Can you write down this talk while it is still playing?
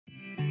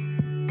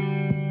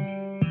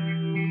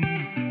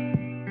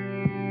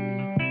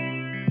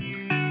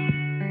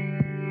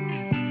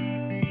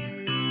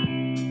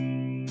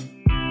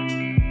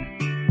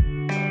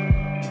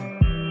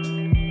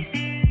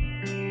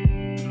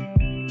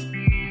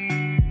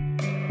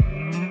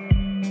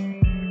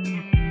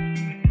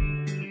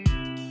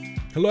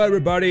Hello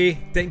everybody,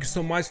 thank you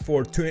so much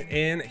for tuning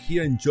in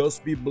here in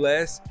Just Be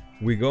Blessed.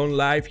 We're going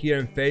live here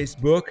on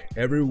Facebook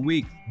every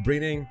week,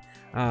 bringing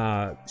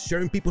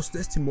sharing people's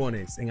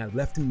testimonies and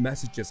uplifting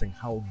messages and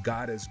how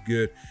God is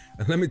good.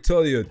 And let me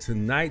tell you,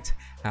 tonight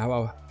I have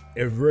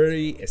a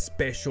very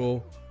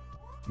special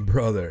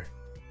brother,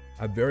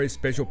 a very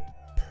special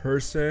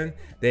person.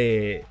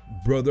 The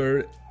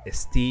brother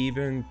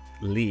Stephen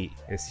Lee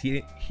is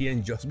here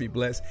in Just Be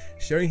Blessed,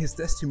 sharing his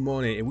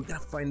testimony, and we're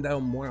gonna find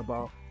out more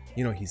about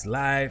his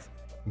life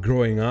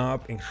growing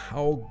up and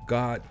how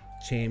God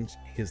changed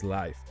his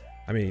life.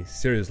 I mean,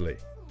 seriously.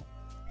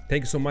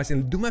 Thank you so much.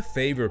 And do me a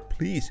favor,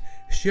 please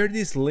share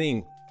this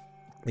link,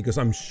 because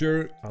I'm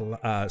sure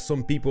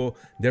some people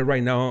there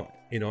right now,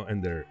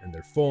 in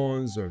their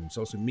phones or in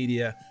social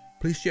media.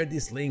 Please share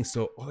this link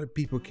so other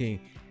people can,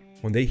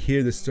 when they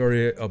hear the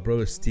story of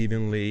Brother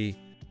Stephen Lee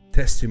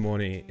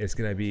testimony, it's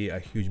gonna be a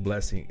huge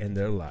blessing in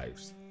their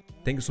lives.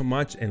 Thank you so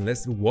much, and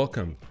let's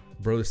welcome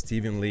Brother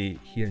Stephen Lee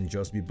here in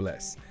Just Be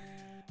Blessed.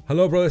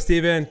 Hello, Brother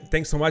Stephen.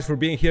 Thanks so much for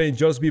being here in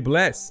Just Be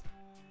Blessed.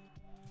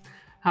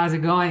 How's it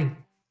going?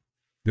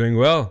 Doing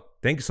well.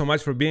 Thank you so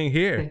much for being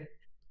here.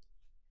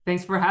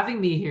 Thanks for having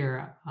me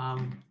here.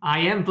 I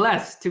am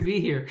blessed to be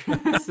here.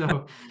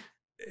 So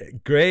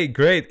great.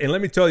 And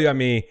let me tell you, I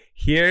mean,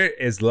 here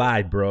is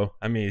live, bro.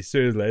 I mean,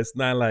 seriously, it's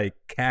not like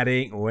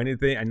catting or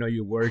anything. I know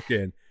you work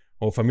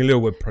or familiar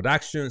with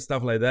production,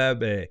 stuff like that,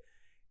 but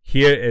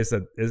here is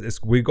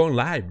we're going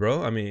live,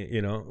 bro. I mean,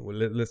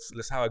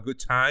 let's have a good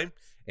time,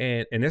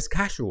 and it's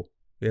casual.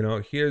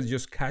 Here's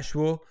just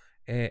casual,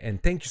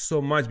 and thank you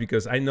so much,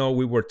 because I know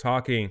we were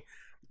talking,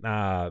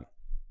 maybe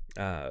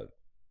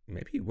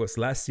it was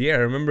last year. I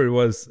remember it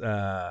was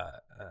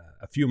a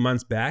few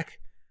months back.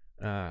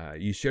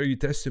 You share your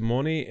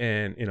testimony,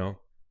 and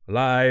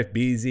life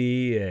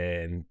busy,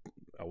 and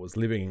I was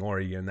living in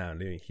Oregon now,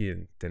 living here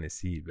in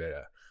Tennessee,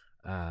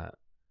 but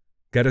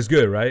God is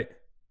good, right?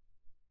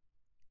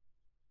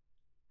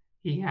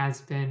 He has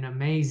been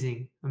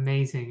amazing.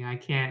 I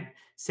can't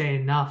say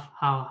enough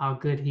how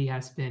good he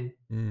has been.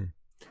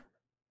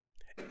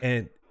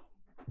 And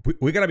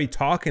we're gonna be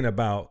talking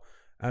about.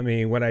 I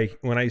mean, when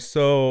I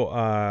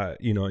saw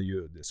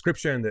your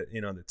description,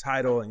 the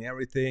title and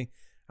everything.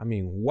 I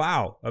mean,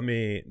 wow. I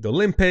mean, the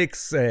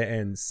Olympics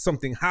and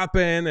something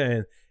happened,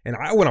 and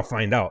I want to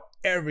find out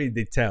every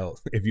detail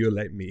if you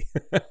let me.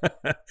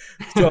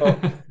 So,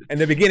 in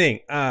the beginning,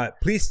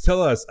 please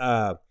tell us.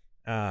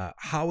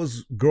 How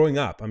was growing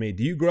up? I mean,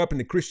 do you grow up in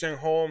a Christian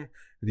home?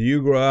 Do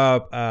you grow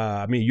up,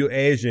 I mean, you're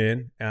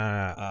Asian.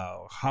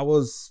 How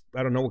was,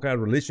 I don't know what kind of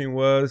religion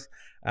was.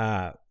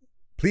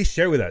 Please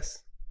share with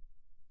us.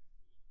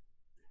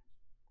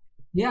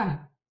 Yeah,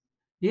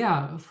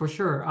 for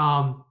sure.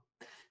 I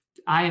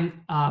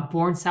am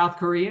born South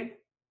Korean.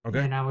 Okay.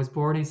 And I was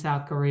born in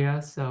South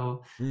Korea.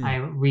 So I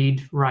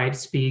read, write,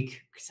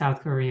 speak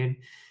South Korean.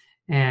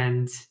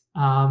 And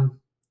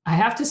I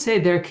have to say,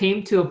 there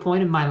came to a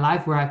point in my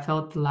life where I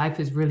felt life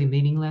is really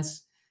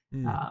meaningless.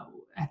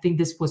 I think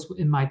this was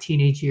in my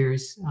teenage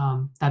years,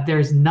 that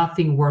there's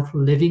nothing worth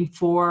living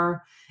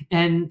for.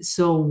 And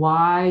so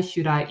why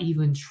should I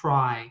even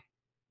try?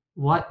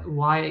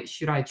 Why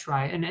should I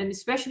try? And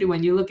especially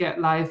when you look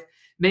at life,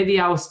 maybe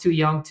I was too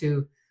young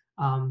to,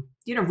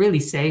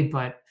 really say,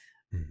 but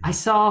I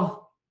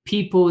saw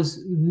people's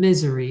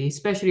misery,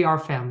 especially our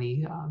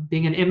family,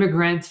 being an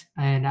immigrant,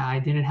 and I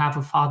didn't have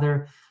a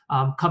father.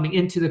 Coming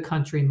into the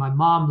country, my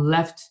mom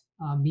left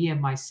me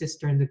and my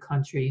sister in the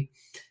country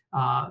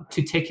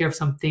to take care of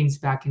some things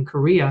back in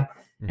Korea.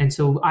 And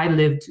so I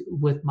lived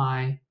with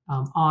my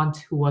aunt,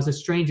 who was a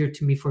stranger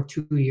to me, for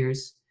 2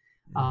 years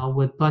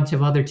with a bunch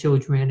of other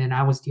children. And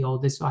I was the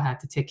oldest, so I had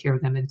to take care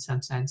of them in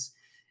some sense.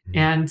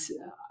 And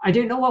I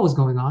didn't know what was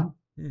going on.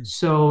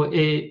 So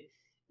it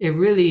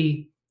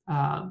really,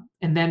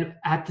 and then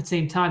at the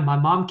same time, my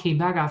mom came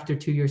back after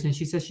 2 years, and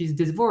she said she's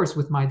divorced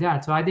with my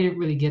dad. So I didn't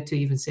really get to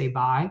even say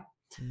bye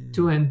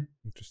to him.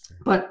 Interesting.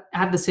 But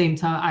at the same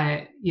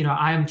time,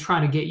 I'm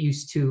trying to get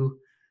used to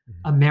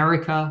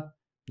America,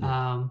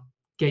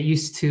 get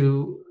used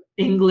to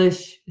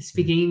English,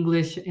 speaking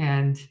English,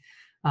 and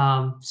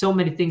so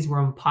many things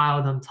were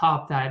piled on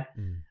top that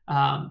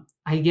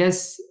I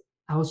guess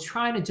I was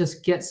trying to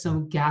just get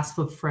some gasp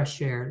of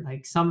fresh air,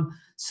 like some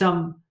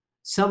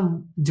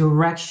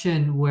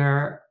direction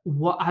where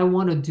what I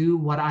want to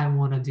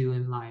do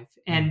in life.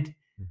 And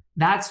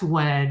that's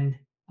when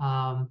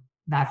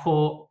that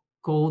whole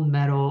gold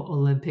medal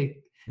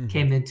Olympic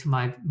came into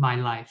my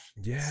life.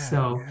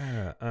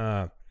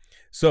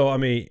 So I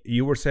mean,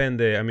 you were saying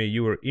that, I mean,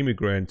 you were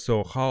immigrant.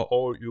 So how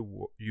old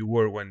you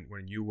were when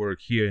you were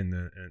here in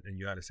the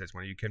United States,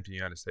 when you came to the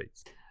United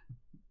States?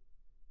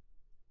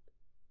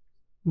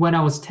 When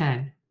I was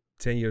 10.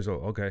 10 years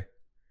old. Okay.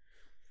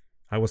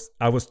 I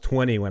was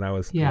 20 when I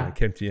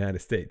came to the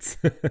United States.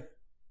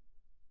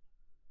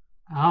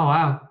 Oh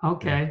wow.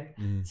 Okay.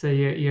 So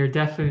you're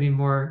definitely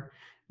more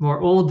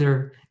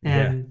older,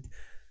 and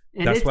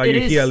that's why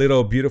you hear a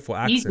little beautiful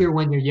accent. Easier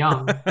when you're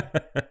young.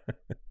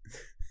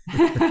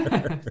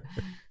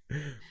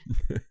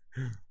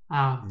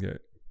 Wow. Yeah.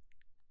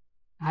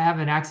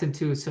 accent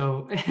too. So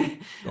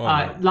Oh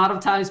a man. lot of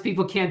times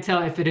people can't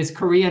tell if it is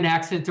Korean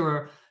accent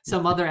or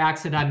some other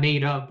accent I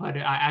made up, but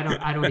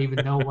I don't even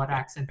know what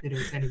accent it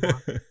is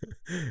anymore.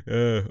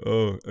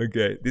 Oh,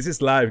 okay. This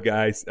is live,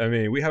 guys. I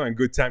mean, we having a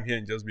good time here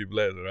and Just Be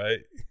Blessed, right?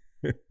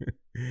 Yeah.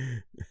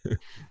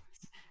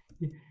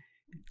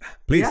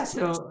 Please.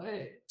 So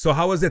So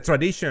how was the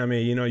tradition? I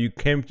mean, you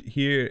came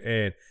here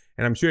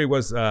and I'm sure it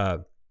was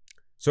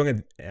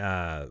some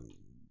uh,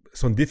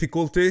 some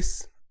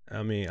difficulties.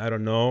 I mean, I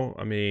don't know.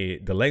 I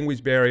mean, the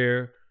language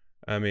barrier.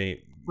 I mean,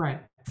 right.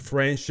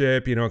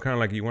 friendship. Kind of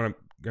like you want to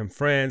become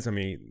friends. I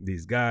mean,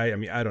 this guy. I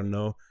mean, I don't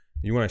know.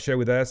 You want to share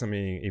with us? I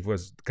mean, it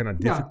was kind of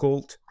No,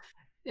 difficult,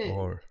 it,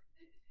 or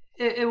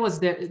it was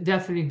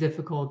definitely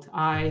difficult. Mhm.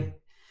 I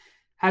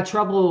had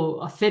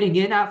trouble fitting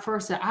in at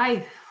first.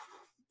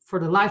 For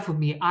the life of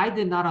me, I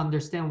did not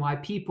understand why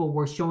people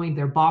were showing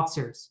their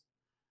boxers.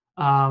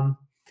 Um,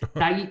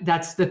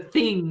 that's the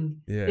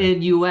thing Yeah,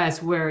 in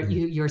US where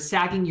Mhm. you're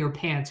sagging your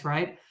pants,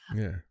 right?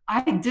 Yeah.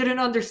 I didn't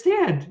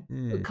understand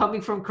Mm.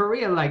 coming from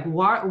Korea. Like,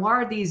 why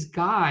are these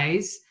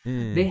guys?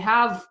 They Mm.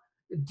 have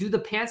do the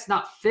pants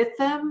not fit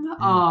them?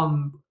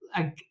 Mm.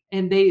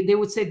 And they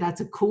would say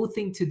that's a cool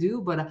thing to do,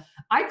 but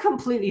I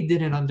completely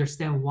didn't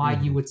understand why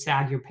you Mhm. would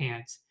sag your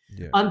pants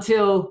Yeah.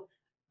 until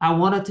I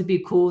wanted to be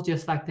cool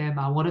just like them.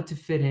 I wanted to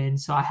fit in,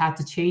 so I had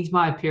to change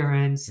my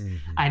appearance.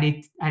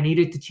 Mhm. I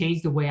needed to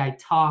change the way I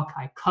talk.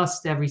 I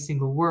cussed every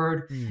single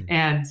word, Mm.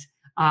 and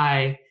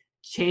I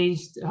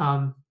changed.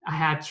 I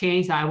had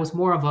changed. I was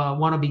more of a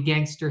wannabe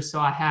gangster,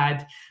 so I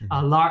had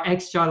Mhm.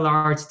 extra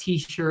large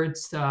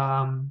T-shirts,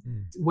 Mm.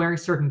 wearing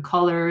certain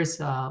colors,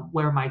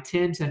 wear my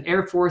Timbs and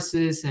Air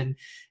Forces, and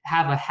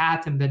have a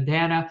hat and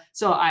bandana.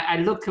 So I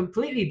look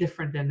completely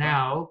different than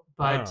now,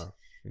 but Wow.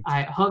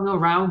 I hung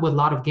around with a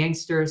lot of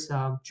gangsters,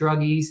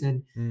 druggies,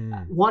 and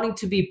Mm. wanting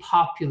to be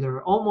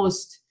popular,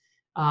 almost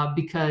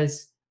because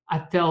I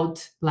felt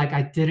like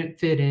I didn't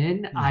fit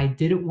in. Mm. I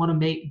didn't want to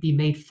be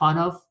made fun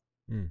of.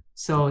 Mm.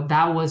 So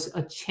that was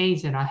a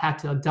change, and I had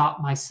to adopt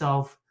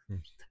myself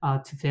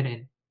Mm. to fit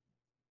in.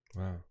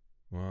 Wow.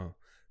 Wow.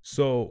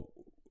 So,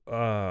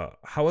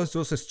 how was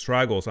those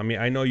struggles? I mean,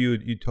 I know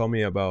you told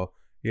me about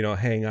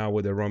hang out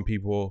with the wrong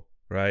people,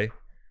 right?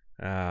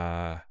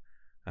 Uh,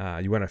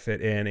 you want to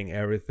fit in and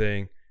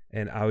everything.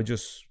 And I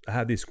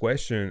had this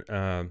question.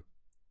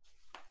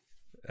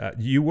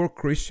 You were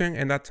Christian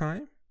in that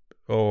time,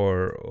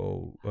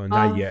 or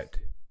not Um, yet?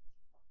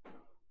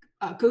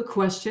 a good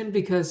question,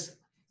 because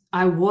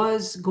I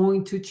was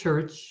going to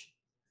church,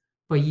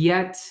 but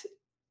yet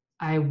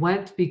I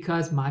went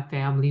because my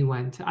family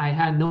went. I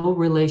had no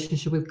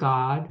relationship with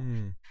God.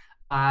 Mm.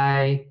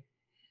 I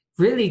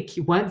really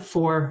went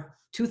for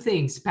two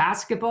things: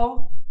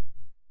 basketball,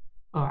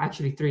 or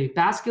actually three: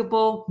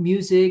 basketball,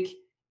 music,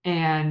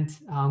 and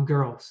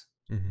girls.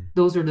 Mhm.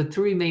 Those are the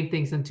three main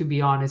things. And to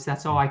be honest,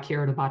 that's all Mm. I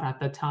cared about at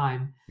the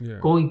time. Yeah.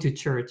 Going to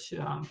church,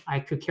 I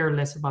could care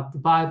less about the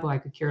Bible. I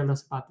could care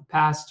less about the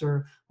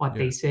pastor, what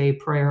they Yeah. say,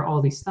 prayer,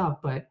 all these stuff.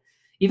 But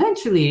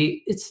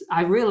eventually,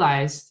 I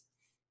realized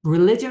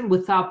religion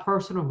without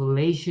personal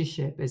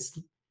relationship is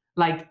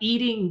like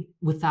eating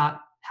without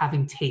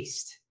having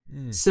taste.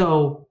 Mm.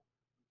 So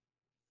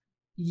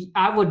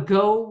I would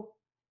go,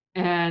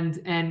 and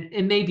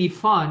it may be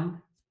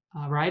fun,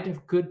 right?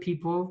 If good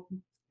people,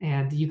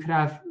 and you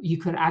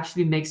could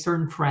actually make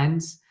certain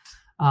friends,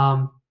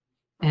 um,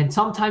 and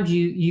sometimes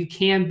you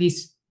can be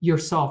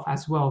yourself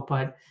as well.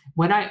 But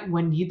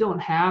when you don't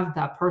have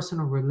that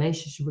personal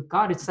relationship with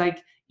God, it's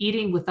like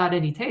eating without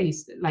any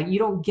taste. Like, you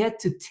don't get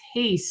to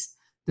taste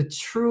the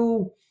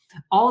true,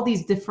 all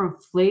these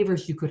different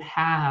flavors you could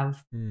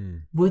have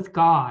Mm. with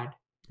God,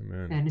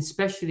 Amen. and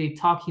especially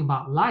talking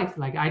about life.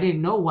 Like, I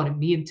didn't know what it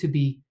meant to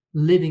be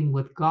living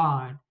with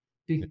God.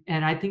 Yeah.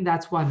 And I think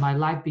that's why my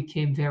life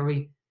became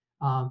very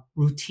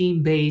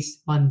routine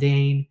based,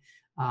 mundane,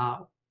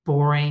 uh,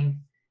 boring,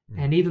 Mm.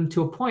 and even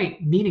to a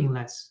point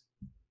meaningless.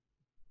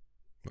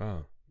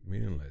 Wow.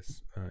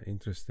 Meaningless.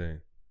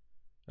 Interesting.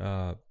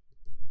 Uh,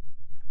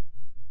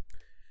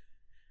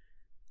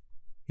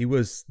 it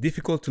was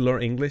difficult to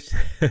learn English.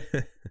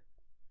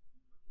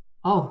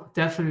 Oh,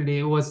 definitely,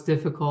 it was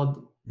difficult.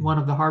 Mm. One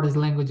of the hardest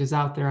languages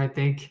out there, I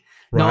think.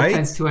 No Right?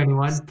 offense to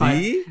anyone, but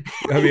See?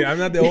 I mean, I'm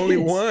not the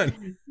only it's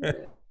one.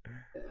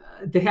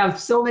 they have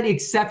so many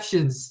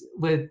exceptions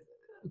with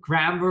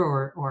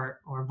grammar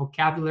or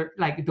vocabulary,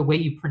 like the way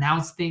you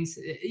pronounce things.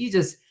 You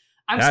just,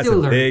 I'm That's still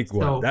a learning. big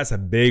one. So That's a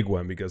big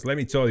one because let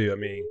me tell you, I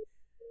mean,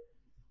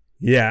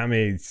 yeah, I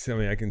mean,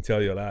 I can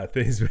tell you a lot of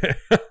things. But,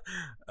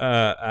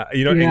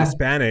 in yeah.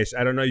 Spanish,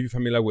 I don't know if you're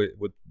familiar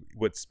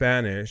with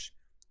Spanish,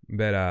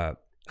 but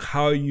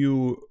how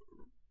you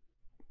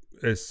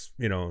is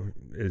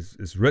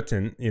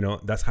written,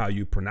 that's how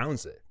you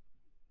pronounce it.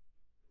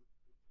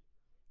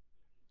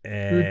 Hmm.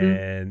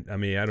 And I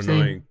mean, I don't know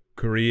in Same.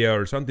 Korea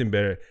or something,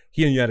 but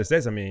here in the United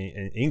States, I mean,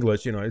 in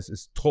English,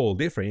 it's totally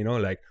different.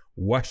 Like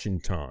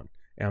Washington.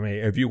 I mean,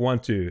 if you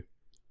want to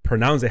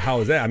pronounce it,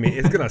 how is that? I mean,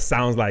 it's gonna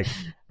sound like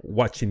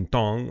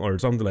Washington or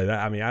something like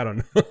that. I mean, I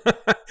don't know.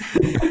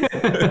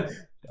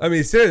 I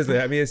mean, seriously,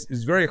 I mean,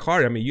 it's very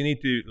hard. I mean, you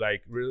need to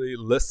like really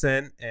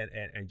listen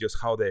and just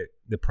how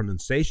the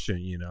pronunciation,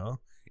 you know,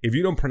 if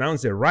you don't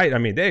pronounce it right, I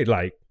mean, they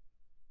like,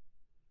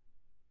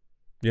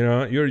 you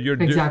know, you're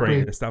Exactly.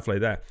 different and stuff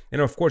like that.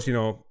 And of course, you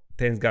know,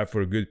 thanks God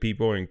for good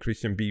people and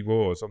Christian people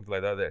or something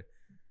like that.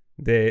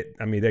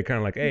 I mean, they're kind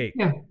of like, hey,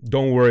 Yeah.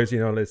 don't worry, you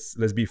know,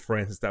 let's be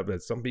friends and stuff.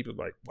 But some people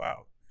like,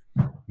 wow,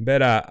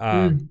 but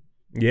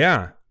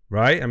yeah,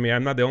 right. I mean,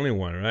 I'm not the only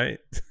one, right?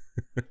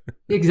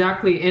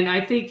 Exactly. And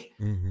I think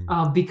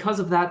Mm-hmm. because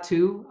of that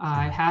too,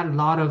 I had a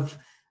lot of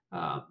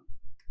uh,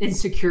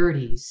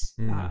 insecurities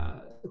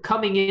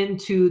coming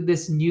into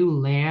this new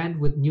land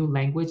with new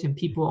language, and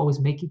people always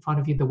making fun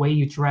of you, the way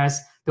you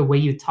dress, the way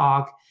you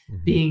talk,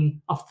 Mm-hmm.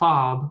 being a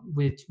fob,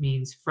 which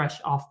means fresh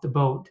off the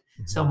boat,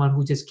 someone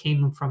who just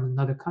came from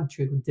another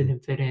country who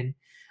didn't fit in.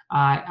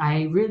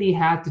 I really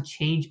had to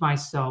change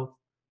myself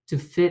to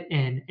fit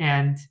in.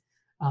 And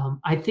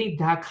I think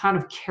that kind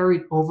of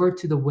carried over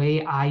to the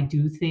way I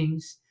do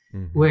things,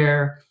 Mm-hmm.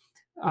 where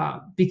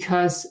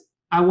because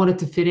I wanted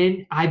to fit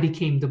in, I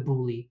became the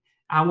bully.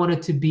 I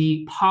wanted to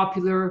be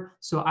popular,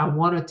 so I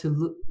wanted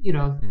to,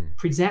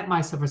 present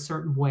myself a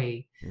certain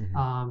way,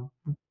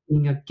 Mm-hmm.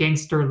 being a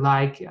gangster,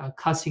 like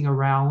cussing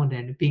around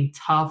and being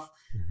tough,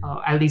 Mm-hmm.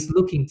 at least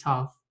looking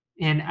tough.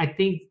 And I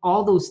think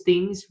all those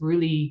things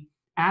really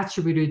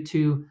attributed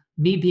to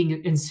me being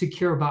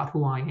insecure about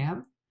who I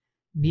am,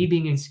 me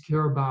being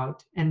insecure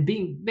about, and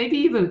being maybe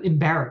even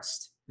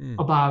embarrassed Mm-hmm.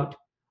 about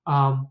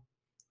um,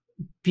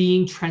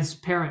 being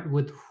transparent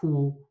with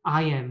who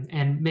I am.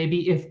 And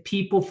maybe if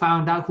people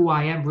found out who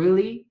I am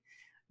really,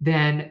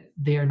 then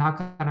they're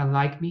not gonna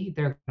like me.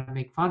 They're gonna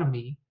make fun of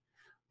me.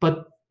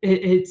 But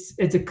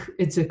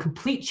it's a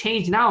complete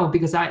change now,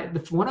 because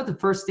one of the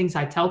first things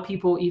I tell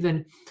people,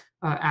 even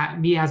at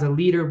me as a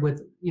leader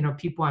with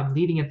people I'm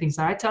leading and things,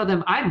 I tell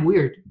them I'm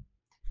weird.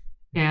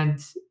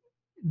 And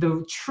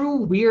the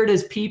true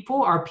weirdest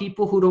people are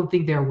people who don't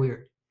think they're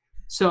weird.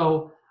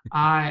 So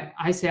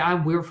I say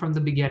I'm weird from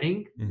the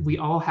beginning. We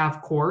all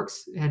have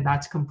quirks, and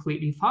that's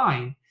completely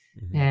fine.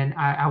 Mm-hmm. And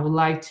I would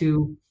like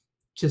to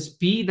just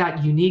be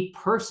that unique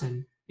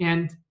person.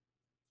 And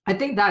I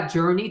think that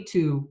journey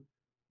to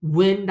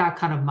win that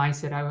kind of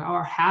mindset,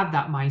 or have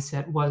that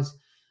mindset, was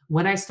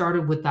when I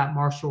started with that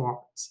martial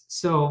arts.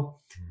 So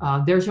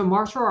there's a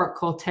martial art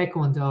called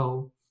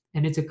Taekwondo,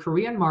 and it's a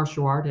Korean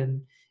martial art,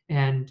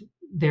 and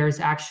there's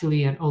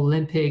actually an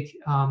Olympic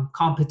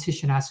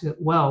competition as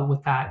well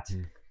with that.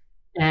 Mm-hmm.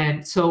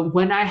 And so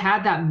when I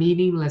had that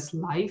meaningless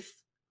life,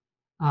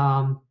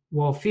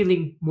 well,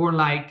 feeling more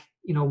like,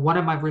 what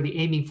am I really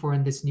aiming for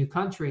in this new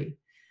country?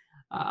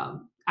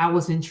 I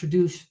was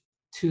introduced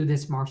to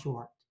this martial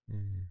art.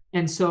 Mm-hmm.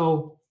 And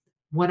so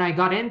when I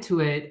got into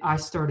it, I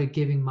started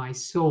giving my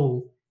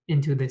soul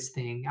into this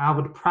thing. I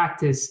would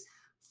practice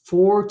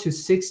 4 to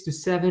 6 to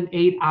 7,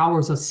 8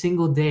 hours a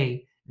single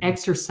day,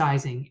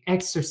 exercising,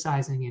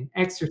 and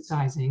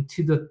exercising,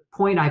 to the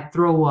point I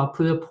throw up,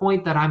 to the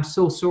point that I'm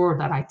so sore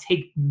that I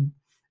take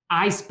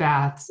ice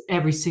baths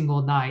every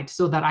single night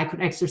so that I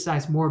could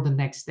exercise more the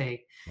next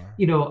day.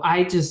 Wow.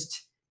 I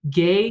just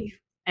gave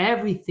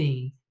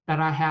everything that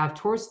I have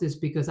towards this,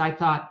 because I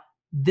thought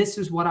this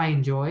is what I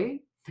enjoy.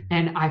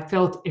 And I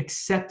felt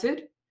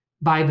accepted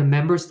by the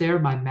members there,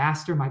 my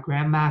master, my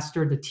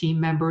grandmaster, the team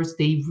members.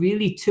 They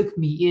really took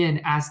me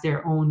in as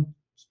their own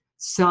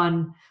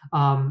son,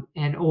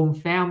 and own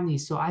family.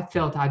 So I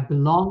felt I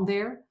belonged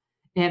there,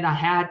 and I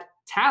had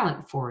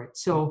talent for it.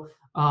 So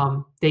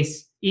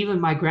even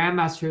my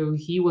grandmaster,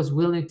 he was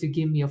willing to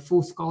give me a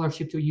full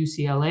scholarship to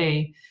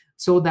UCLA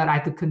so that I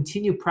could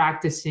continue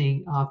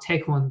practicing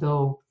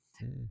Taekwondo.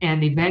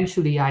 And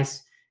eventually I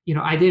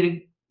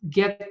didn't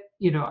get,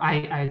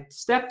 I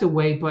stepped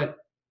away, but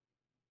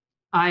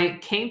I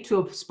came to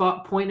a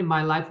point in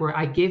my life where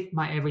I gave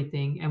my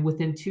everything. And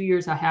within 2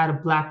 years, I had a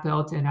black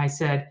belt, and I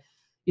said,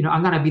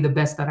 I'm going to be the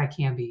best that I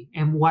can be.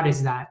 And what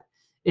is that?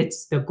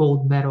 It's the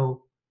gold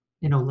medal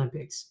in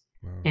Olympics.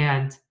 Wow.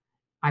 And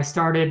I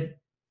started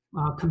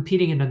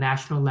competing in the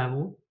national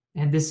level.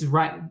 And this is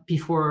right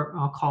before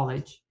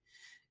college.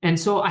 And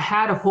so I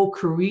had a whole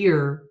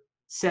career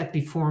set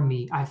before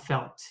me. I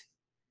felt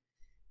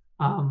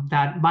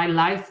that my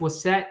life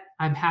was set.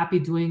 I'm happy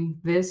doing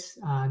this.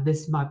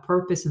 This is my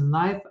purpose in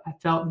life. I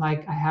felt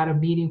like I had a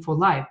meaningful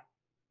life.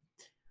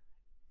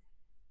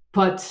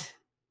 But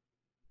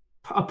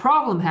a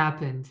problem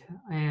happened,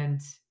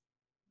 and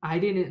I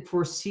didn't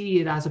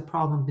foresee it as a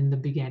problem in the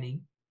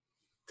beginning.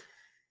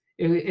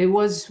 It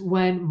was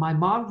when my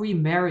mom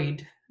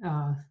remarried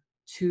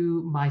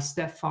to my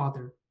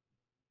stepfather,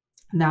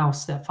 now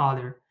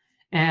stepfather,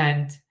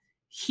 and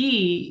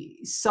he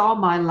saw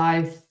my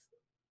life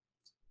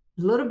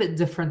a little bit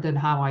different than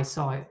how I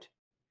saw it.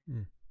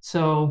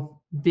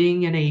 So,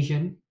 being an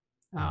Asian,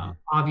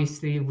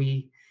 obviously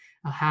we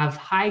have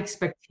high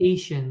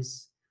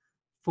expectations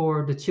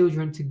for the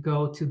children to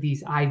go to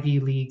these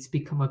Ivy Leagues,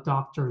 become a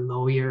doctor,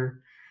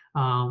 lawyer.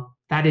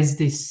 That is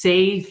the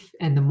safe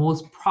and the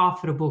most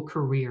profitable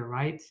career,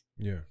 right?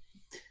 Yeah.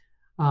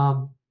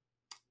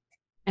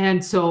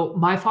 And so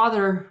my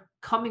father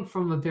coming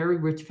from a very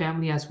rich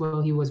family as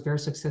well. He was very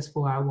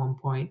successful at one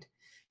point.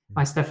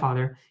 My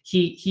stepfather,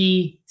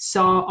 he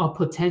saw a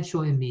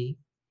potential in me,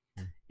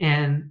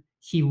 and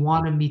he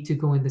wanted me to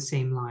go in the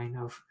same line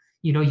of,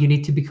 you know, you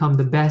need to become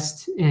the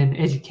best in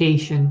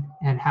education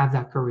and have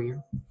that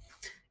career.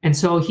 And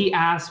so he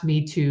asked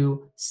me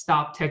to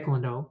stop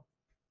taekwondo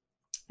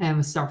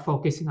and start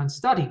focusing on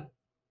study.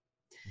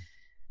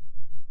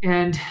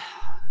 And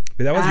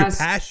but that was your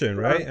passion,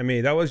 right? I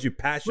mean, that was your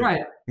passion.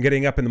 Right.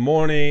 Getting up in the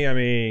morning, I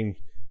mean,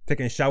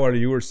 taking a shower,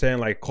 you were saying,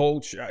 like,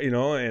 coach, you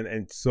know,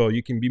 and so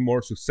you can be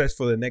more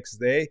successful the next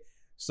day.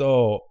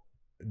 So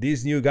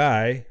this new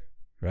guy,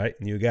 right?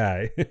 New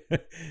guy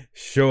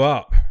show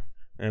up,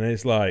 and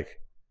it's like,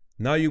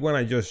 now you want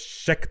to just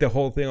check the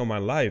whole thing on my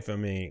life. I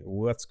mean,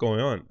 what's going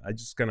on? I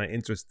just kind of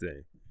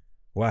interested.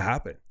 What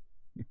happened?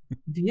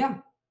 Yeah,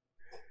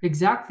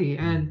 exactly.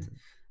 And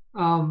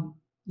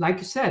like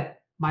you said,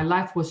 my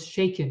life was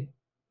shaken,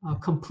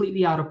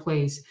 completely out of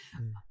place.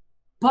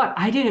 But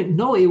I didn't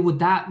know it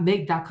would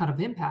make that kind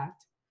of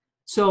impact.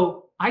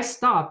 So I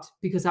stopped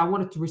because I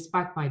wanted to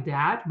respect my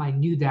dad, my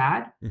new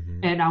dad,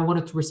 and I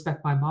wanted to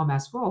respect my mom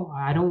as well.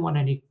 I don't want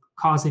to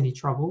cause any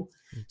trouble.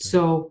 Okay.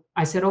 So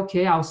I said,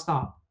 okay, I'll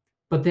stop.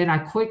 But then I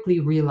quickly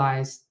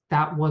realized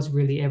that was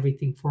really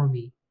everything for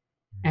me.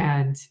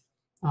 And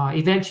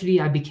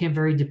eventually I became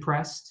very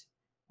depressed.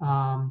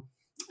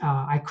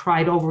 I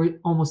cried over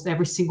almost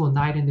every single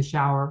night in the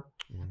shower.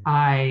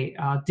 I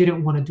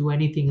didn't want to do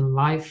anything in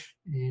life.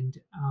 And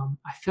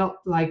I felt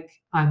like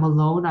I'm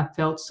alone. I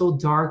felt so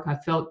dark. I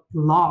felt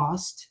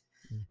lost,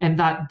 and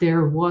that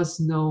there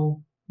was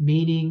no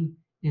meaning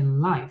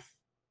in life.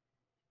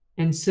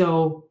 And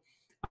so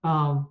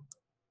I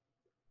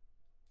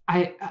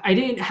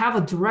didn't have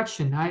a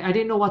direction. I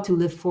didn't know what to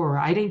live for.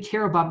 I didn't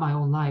care about my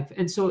own life.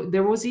 And so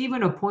there was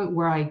even a point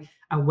where I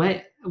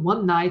went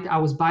one night, I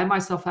was by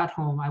myself at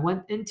home. I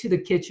went into the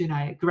kitchen.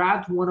 I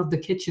grabbed one of the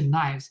kitchen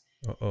knives.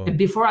 And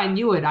before I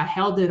knew it, I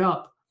held it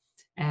up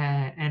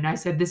and I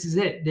said, this is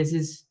it.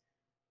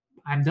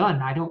 I'm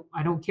done.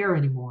 I don't care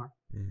anymore.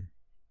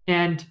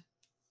 And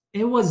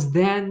it was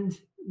then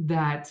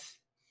that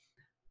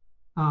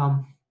a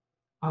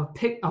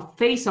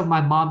face of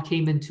my mom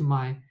came into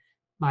my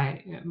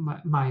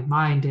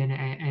mind,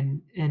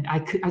 and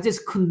I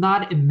just could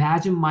not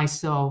imagine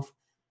myself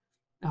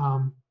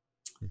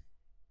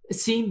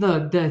seeing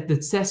the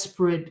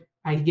desperate,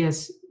 I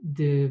guess,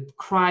 the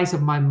cries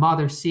of my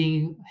mother,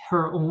 seeing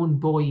her own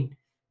boy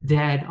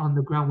dead on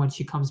the ground when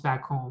she comes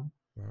back home.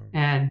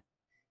 And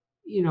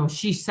you know,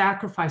 she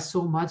sacrificed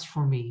so much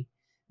for me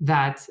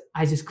that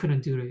I just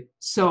couldn't do it.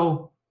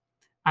 So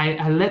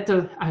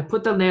I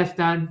put the knife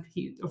down.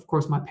 Of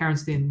course, my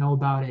parents didn't know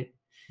about it.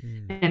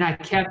 And I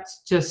kept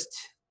just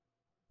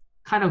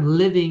kind of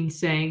living,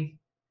 saying,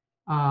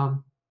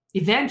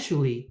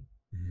 eventually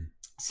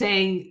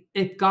saying,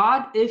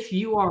 if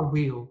you are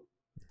real,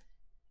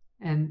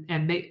 and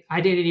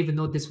I didn't even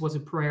know this was a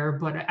prayer,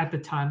 but at the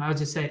time I was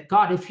just saying,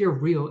 God, if you're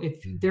real,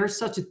 if there's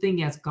such a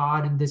thing as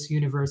God in this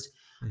universe,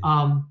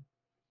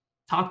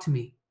 talk to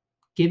me,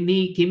 give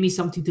me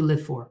something to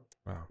live for.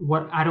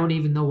 What I don't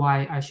even know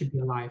why I should be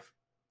alive.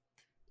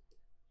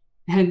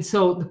 And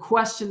so the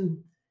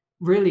question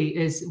really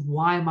is,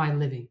 why am I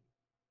living?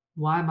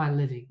 Why am I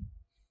living?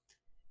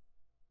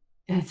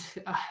 And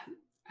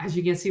as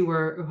you can see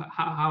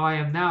how I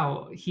am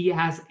now, he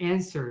has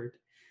answered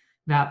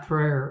that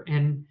prayer.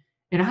 And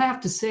I have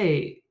to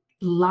say,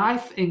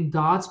 life in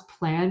God's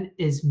plan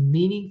is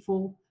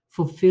meaningful,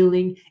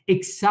 fulfilling,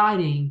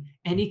 exciting,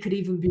 and it could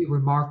even be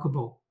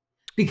remarkable.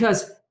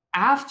 Because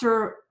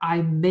after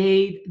I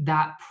made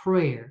that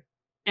prayer,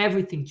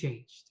 everything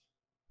changed.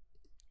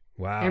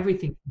 Wow.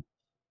 Everything.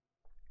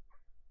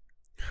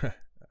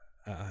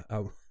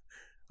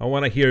 I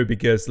want to hear it,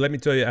 because let me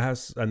tell you, I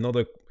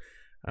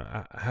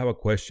have a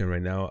question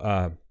right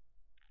now.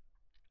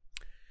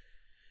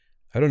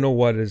 I don't know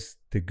what is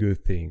the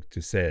good thing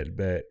to say,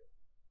 but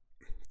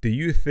do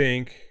you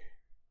think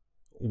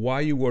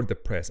why you were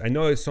depressed? I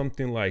know it's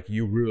something like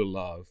you really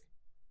love.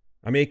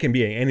 I mean, it can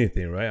be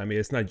anything, right? I mean,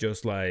 it's not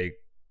just like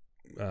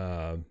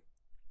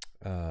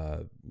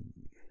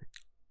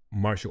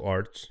martial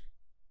arts,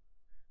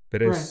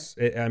 but it's,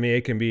 right. I mean,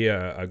 it can be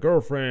a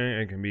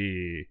girlfriend, it can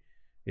be,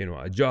 you know,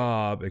 a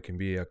job, it can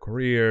be a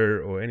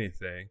career or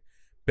anything.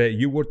 But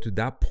you were to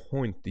that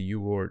point that you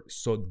were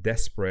so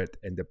desperate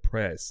and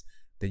depressed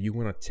that you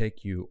want to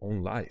take your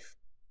own life.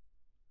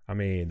 I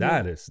mean,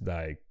 that is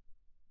like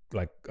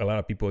a lot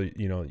of people,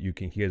 you know, you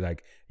can hear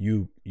like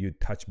you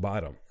touch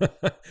bottom.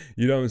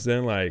 You know what I'm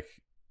saying? Like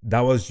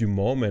that was your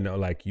moment, or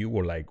like you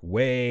were like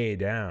way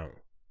down.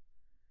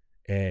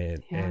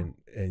 And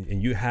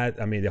you had,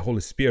 I mean, the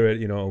Holy Spirit,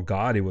 you know,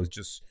 God, it was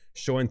just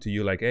showing to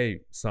you like,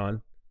 hey,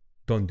 son,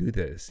 don't do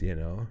this, you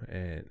know.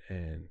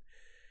 And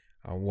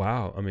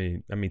wow, I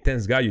mean,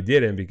 thanks God you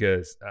didn't,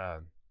 because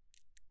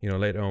you know,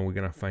 later on we're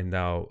gonna find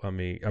out. I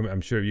mean,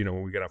 I'm sure, you know,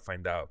 we're gonna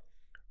find out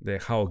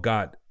that how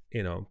God,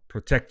 you know,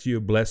 protect you,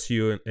 bless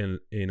you, and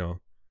you know,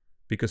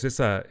 because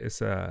it's a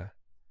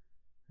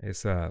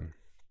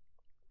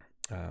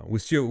we're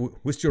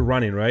still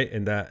running, right?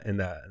 In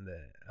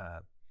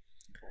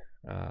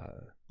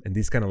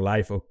this kind of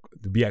life of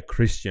to be a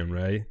Christian,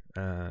 right?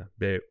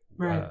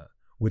 Right.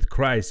 With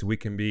Christ, we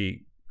can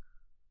be,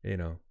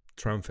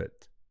 triumphant.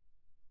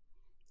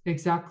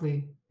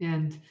 Exactly.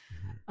 And Mhm.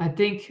 I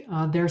think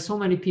there are so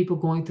many people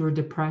going through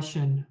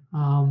depression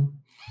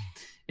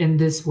in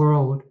this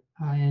world,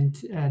 and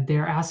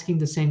they're asking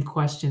the same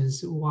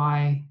questions.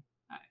 Why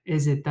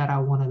is it that I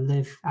want to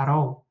live at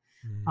all?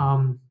 Mhm.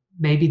 Um,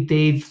 Maybe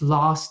they've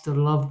lost a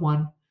loved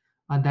one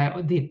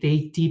that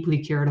they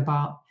deeply cared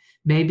about.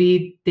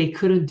 Maybe they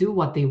couldn't do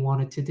what they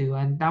wanted to do,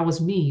 and that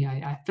was me.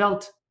 I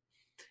felt,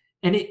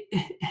 and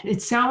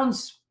it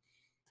sounds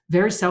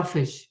very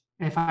selfish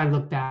if I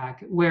look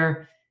back,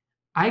 where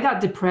I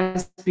got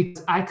depressed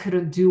because I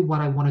couldn't do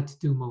what I wanted to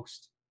do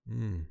most.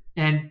 Mm.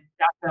 And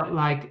that felt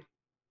like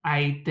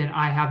I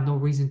have no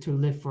reason to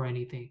live for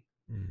anything.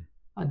 Mm.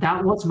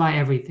 That was my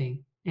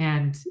everything.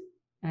 And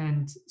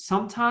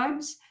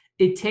sometimes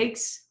it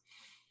takes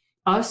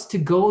us to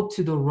go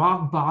to the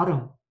rock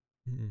bottom,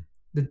 Mm.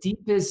 the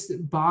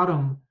deepest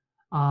bottom,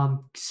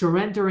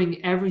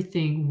 surrendering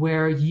everything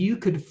where you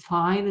could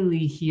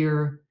finally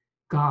hear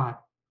God.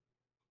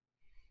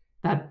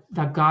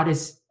 That God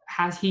is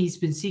has He's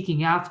been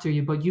seeking after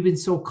you, but you've been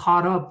so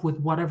caught up with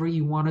whatever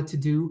you wanted to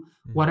do,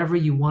 Mm. whatever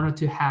you wanted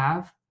to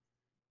have,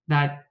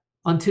 that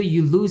until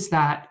you lose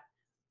that,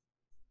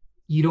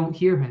 you don't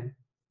hear Him,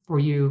 or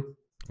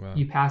Wow,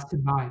 you pass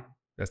Him by.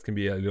 that can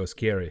be a little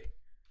scary.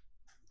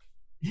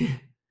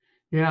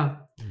 Yeah.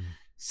 Mm.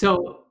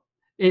 So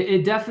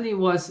it definitely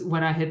was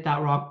when I hit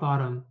that rock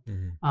bottom,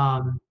 Mhm.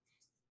 um,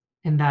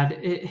 and that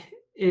it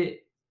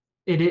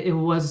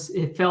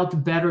it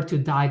felt better to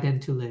die than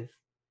to live.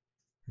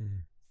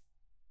 Mhm.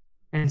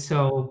 And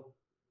so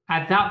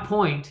at that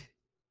point,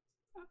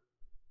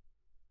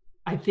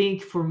 I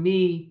think for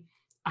me,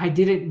 I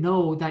didn't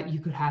know that you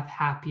could have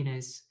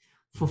happiness,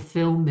 Mm.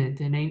 fulfillment,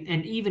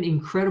 and even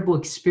incredible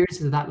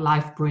experiences that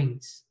life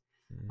brings.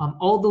 Mm.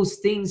 All those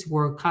things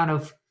were kind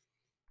of,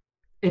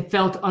 it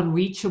felt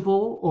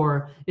unreachable,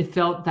 or it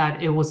felt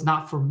that it was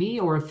not for me,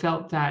 or it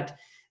felt that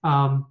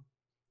um,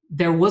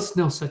 there was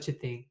no such a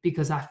thing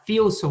because I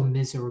feel so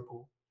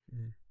miserable.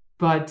 Mm.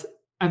 But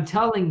I'm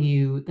telling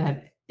you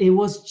that it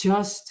was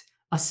just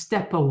a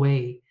step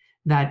away,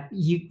 that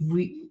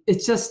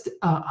it's just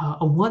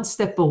a one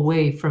step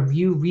away from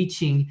you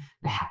reaching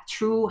the Mm.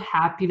 true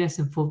happiness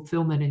and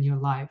fulfillment in your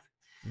life.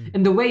 Mm.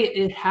 And the way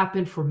it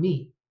happened for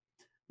me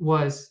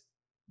was,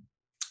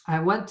 I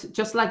went,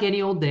 just like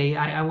any old day,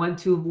 I went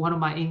to one of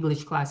my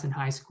English class in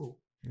high school.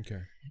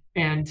 Okay.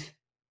 And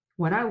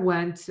when I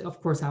went, of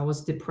course, I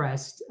was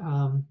depressed.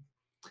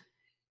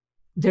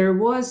 There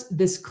was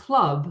this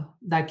club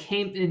that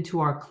came into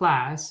our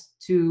class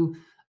to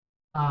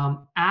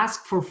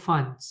ask for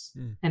funds,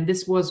 Mm. and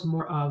this was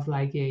more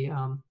like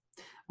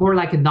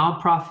a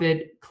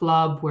nonprofit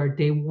club where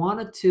they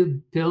wanted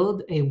to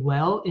build a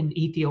well in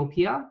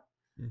Ethiopia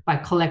Mm. by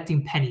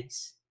collecting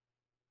pennies.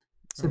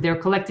 So Oh.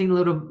 they're collecting a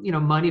little,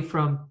 money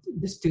from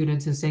the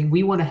students and saying,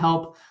 we want to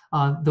help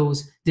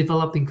those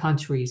developing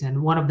countries.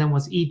 And one of them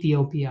was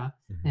Ethiopia.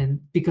 Mhm. And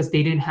because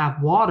they didn't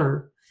have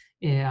water,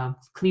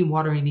 clean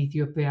water in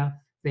Ethiopia,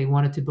 they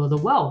wanted to build a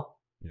well.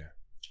 Yeah.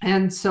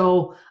 And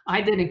so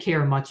I didn't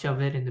care much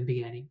of it in the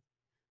beginning,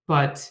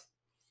 but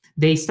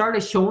they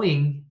started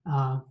showing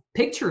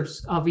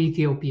pictures of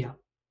Ethiopia.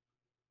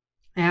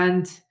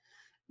 And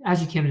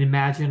as you can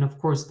imagine, of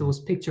course, Mm. those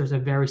pictures are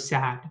very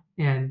sad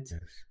and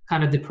Yes.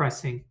 kind of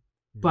depressing.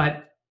 Mm. But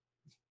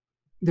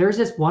there's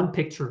this one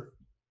picture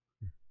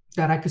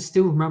that I could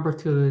still remember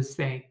to this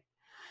day.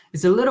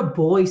 It's a little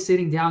boy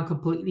sitting down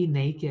completely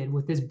naked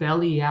with his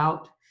belly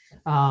out.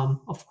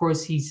 Of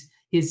course,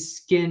 his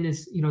skin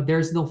is,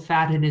 there's no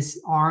fat in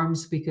his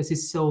arms because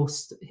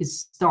he's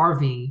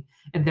starving,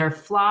 and there are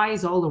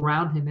flies all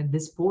around him, and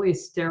this boy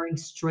is staring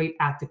straight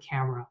at the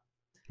camera.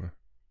 Wow.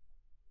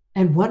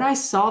 And when I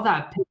saw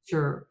that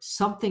picture,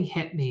 something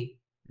hit me.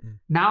 Mm.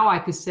 Now I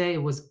could say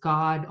it was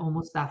God,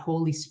 almost that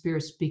Holy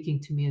Spirit speaking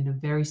to me in a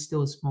very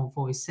still, small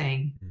voice,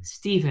 saying, Mm.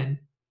 Stephen,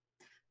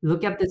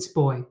 look at this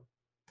boy.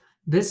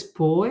 This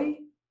boy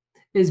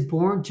is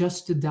born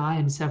just to die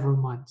in several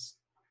months.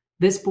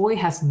 This boy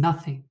has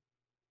nothing.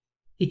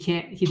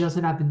 He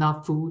doesn't have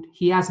enough food.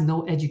 He has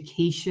no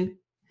education.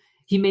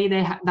 He may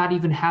not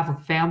even have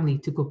a family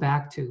to go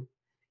back to.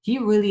 He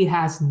really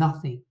has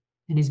nothing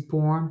and is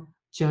born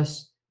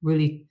just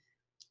really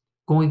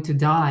going to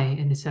die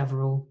in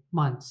several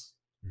months.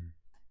 Mm.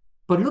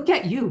 But look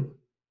at you.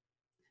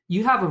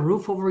 You have a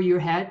roof over your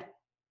head.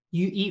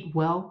 You eat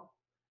well.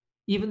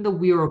 Even though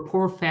we are a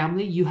poor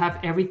family, you have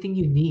everything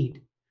you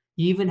need.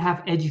 You even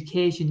have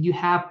education. You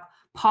have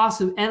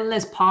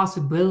endless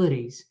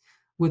possibilities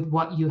with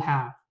what you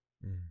have.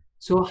 Mm.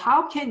 So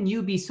how can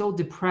you be so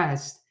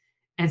depressed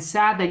and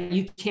sad that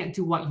you can't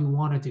do what you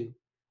want to do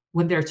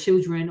when there are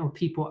children or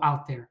people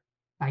out there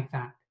like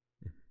that?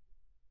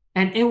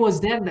 And it was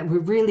then that we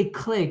really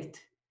clicked,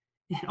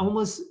 and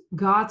almost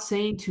God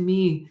saying to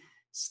me,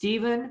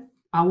 Stephen,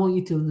 I want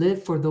you to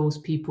live for those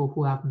people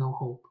who have no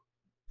hope.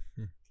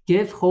 Mm.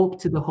 Give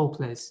hope to the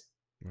hopeless.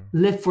 Wow.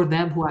 Live for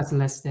them who has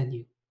less than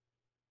you.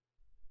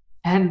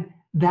 And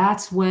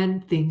that's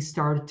when things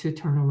started to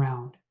turn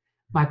around.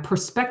 My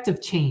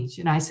perspective changed,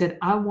 and I said,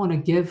 I want to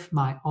give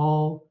my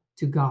all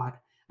to God.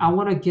 I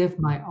want to give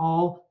my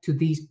all to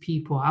these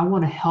people. I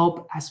want to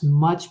help as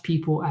much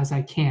people as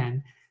I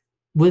can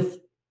with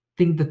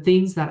the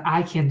things that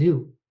I can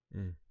do.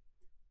 Mm.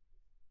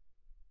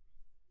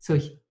 So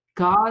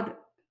God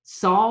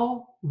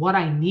saw what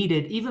I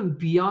needed, even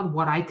beyond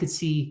what I could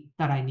see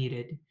that I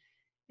needed.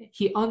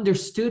 He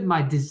understood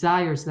my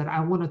desires, that I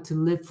wanted to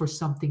live for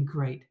something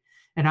great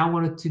and I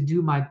wanted to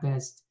do my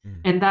best.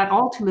 Mm. And that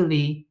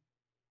ultimately,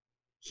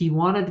 he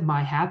wanted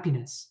my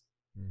happiness.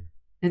 Mm.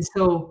 And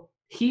so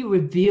he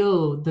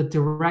revealed the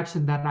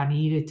direction that I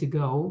needed to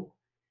go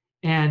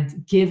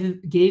and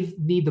gave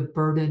me the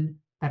burden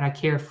that I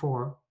care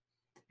for.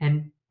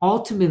 And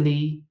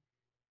ultimately,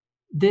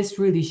 this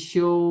really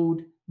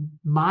showed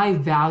my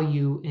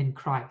value in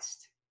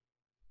Christ.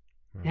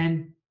 Wow.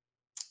 And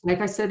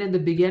like I said in the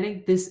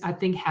beginning, this I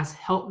think has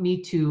helped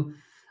me to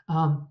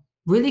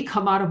really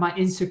come out of my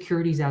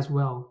insecurities as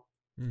well.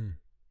 Mm.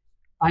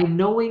 By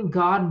knowing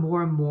God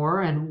more and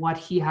more and what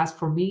He has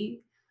for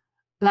me,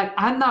 like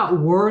I'm not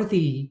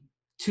worthy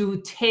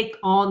to take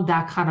on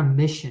that kind of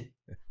mission.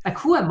 Like,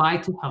 who am I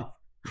to help?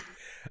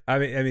 I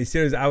mean,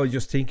 seriously, I was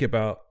just thinking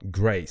about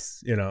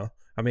grace.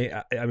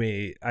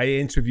 I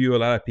interview a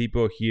lot of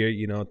people here.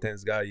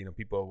 Thanks God,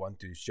 people want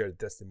to share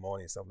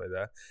testimony and stuff like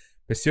that.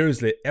 But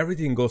seriously,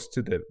 everything goes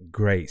to the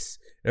grace.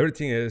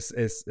 Everything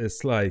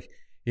is like,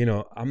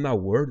 I'm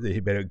not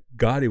worthy, but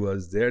God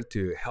was there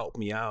to help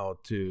me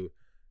out, to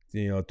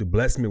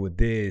bless me with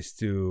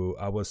this.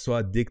 I was so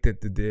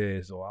addicted to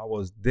this, or I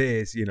was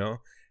this,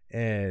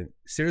 And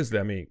seriously,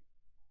 I mean,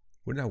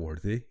 we're not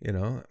worthy,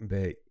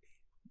 but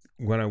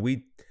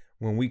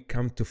when we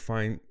come to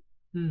find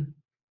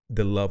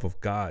the love of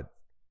God,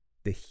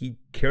 that He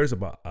cares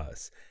about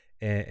us,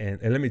 and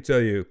let me tell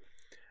you,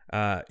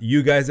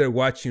 you guys that are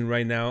watching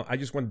right now, I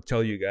just want to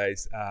tell you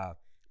guys,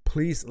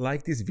 please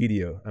like this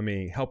video. I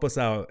mean, help us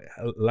out.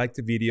 Like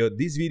the video.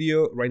 This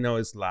video right now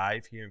is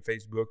live here in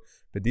Facebook,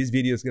 but this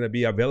video is gonna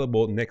be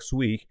available next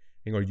week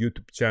in our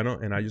YouTube channel,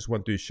 and I just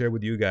want to share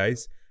with you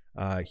guys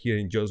here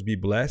in Just Be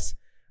Blessed.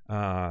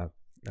 I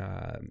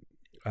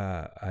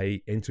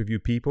interview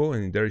people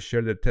and they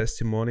share their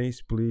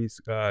testimonies.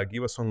 Please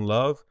give us some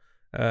love.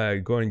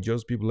 Go and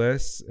Just Be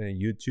Blessed on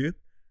YouTube.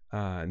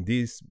 And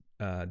this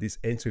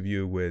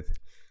interview with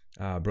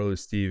Brother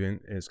Steven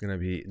is gonna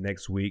be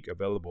next week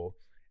available.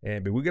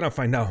 But we're gonna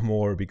find out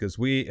more, because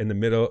we in the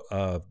middle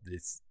of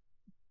this,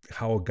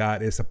 how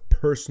God is a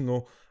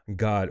personal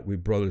God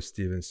with Brother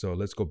Steven. So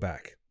let's go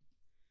back.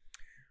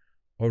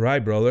 All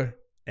right, brother.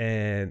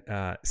 And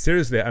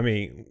seriously, I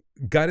mean,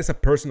 God is a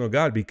personal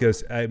God,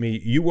 because I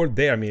mean, you were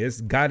there. I mean,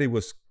 it's God. It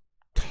was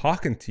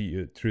talking to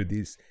you through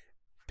this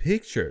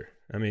picture.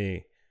 I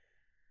mean,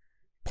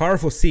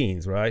 powerful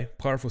scenes, right?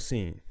 Powerful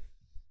scene.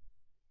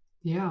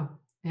 Yeah,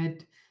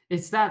 and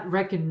it's that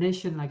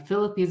recognition, like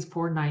Philippians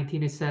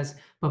 4:19. It says,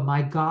 "But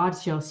my God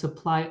shall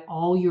supply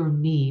all your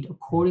need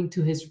according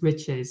to His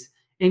riches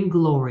in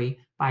glory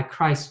by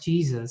Christ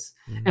Jesus."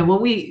 Mm-hmm. And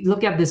when we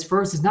look at this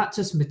verse, it's not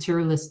just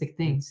materialistic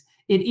things.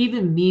 It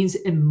even means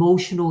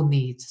emotional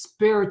needs,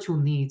 spiritual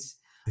needs.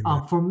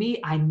 For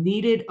me, I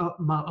needed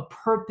a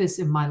purpose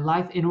in my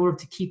life in order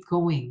to keep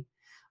going,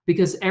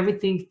 because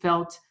everything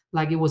felt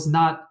like it was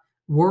not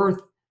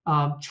worth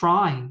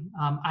trying.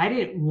 I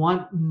didn't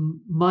want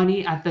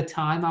money at the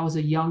time. I was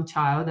a young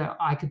child.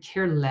 I could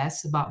care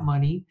less about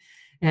money.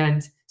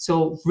 And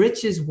so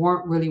riches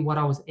weren't really what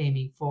I was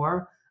aiming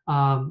for.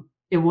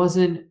 It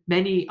wasn't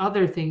many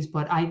other things,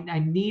 but I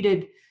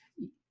needed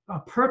a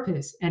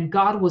purpose, and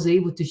God was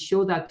able to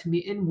show that to me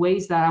in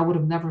ways that I would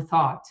have never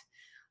thought.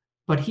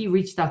 But He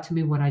reached out to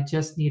me when I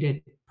just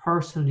needed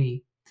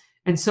personally.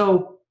 And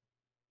so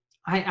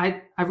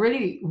I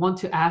really want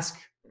to ask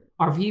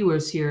our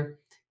viewers here,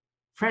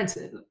 friends,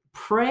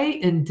 pray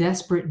in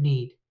desperate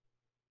need.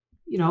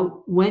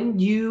 When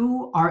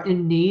you are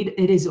in need,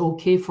 it is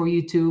okay for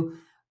you to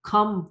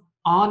come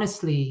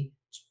honestly,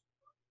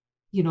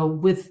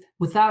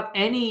 without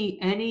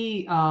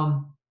any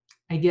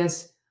I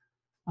guess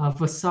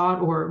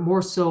facade, or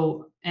more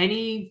so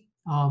any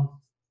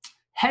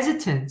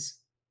hesitance.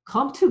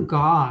 Come to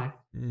God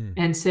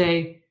and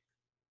say,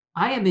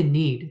 I am in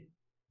need.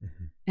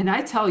 Mm-hmm. And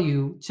I tell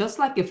you, just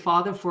like a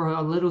father for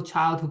a little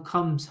child who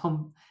comes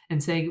home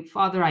and saying,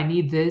 Father, I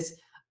need this,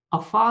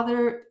 a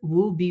father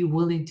will be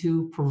willing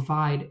to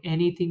provide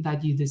anything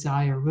that you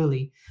desire,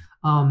 really.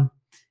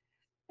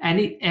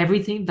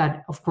 Everything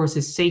that, of course,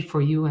 is safe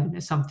for you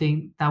and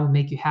something that will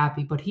make you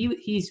happy. But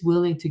he's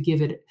willing to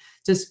give it.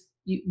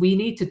 We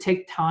need to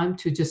take time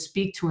to just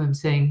speak to Him,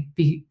 saying,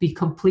 be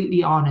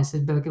completely honest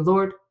and be like,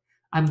 Lord,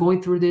 I'm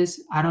going through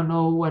this. I don't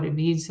know what it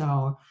means,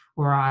 or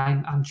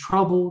I'm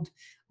troubled,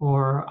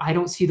 or I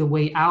don't see the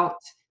way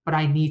out, but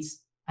I need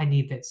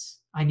this.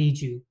 I need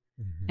you.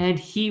 Mm-hmm. And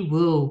He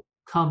will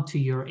come to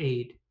your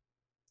aid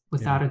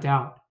without a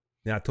doubt.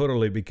 Yeah,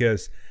 totally.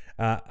 Because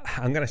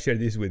I'm gonna share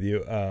this with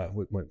you,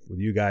 with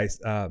you guys.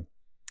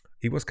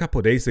 It was a couple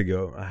of days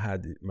ago. I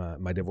had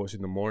my devotion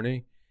in the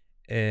morning,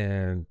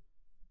 and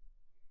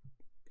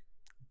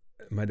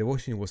my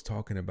devotion was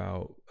talking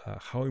about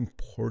how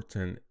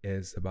important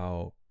is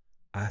about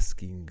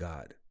asking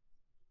God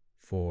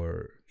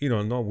for,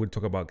 no, we'll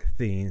talk about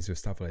things or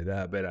stuff like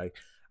that, but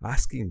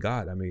asking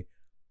God, I mean,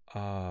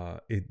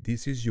 if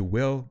this is your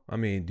will, I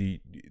mean,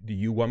 do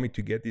you want me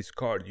to get this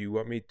car? Do you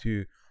want me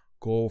to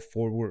go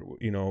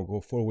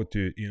forward,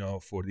 to,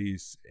 for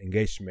this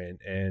engagement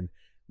and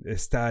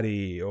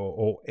study,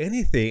 or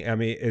anything? I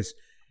mean, it's,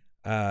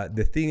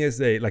 the thing is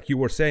that, like you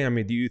were saying, I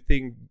mean, do you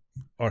think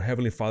our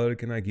Heavenly Father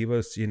cannot give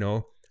us,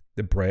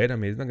 the bread? I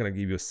mean, He's not gonna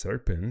give you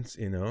serpents,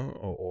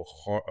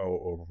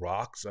 or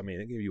rocks. I mean,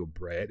 they give you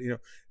bread,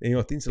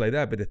 things like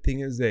that. But the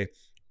thing is that,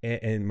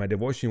 and my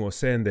devotion was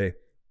saying that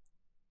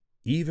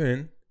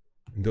even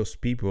those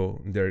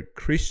people, they're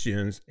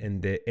Christians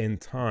in the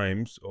end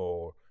times,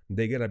 or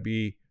they gotta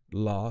be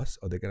lost,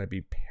 or they're gonna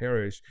be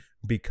perished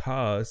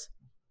because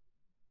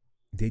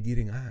they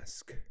didn't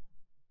ask.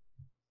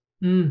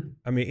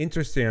 I mean,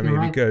 interesting. I mean,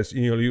 right. because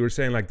you were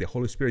saying, like, the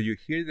Holy Spirit, you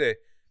hear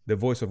the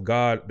voice of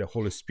God, the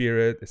Holy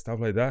Spirit, and stuff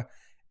like that,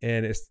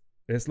 and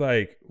it's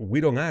like we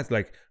don't ask,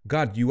 like,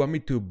 God, do you want me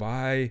to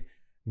buy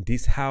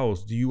this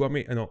house? Do you want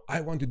me?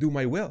 I want to do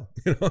my will.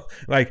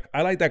 Like,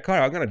 I like that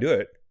car, I'm gonna do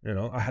it.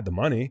 I had the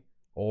money,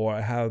 or I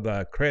have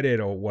the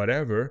credit, or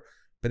whatever.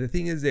 But the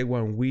thing is that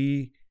when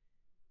we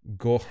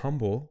go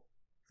humble,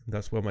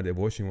 that's what my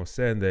devotion was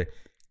saying, that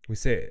we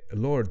say,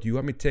 Lord, do you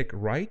want me to take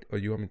right, or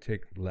do you want me to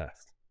take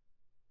left?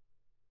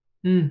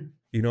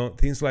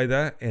 Things like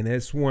that. And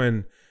it's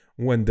when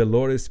the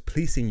Lord is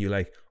pleasing you,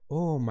 like,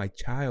 oh, my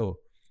child,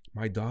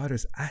 my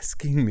daughter's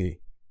asking me.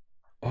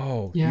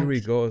 Oh, yes. Here he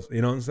goes.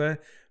 You know what I'm saying?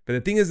 But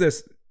the thing is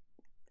this,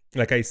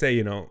 like I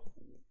say,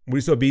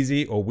 we're so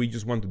busy, or we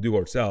just want to do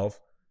ourselves,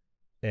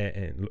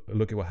 and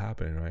look at what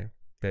happened, right?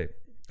 But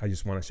I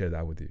just want to share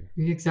that with you.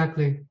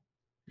 Exactly.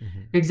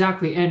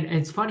 Exactly. And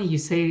it's funny you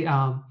say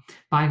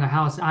buying a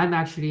house. I'm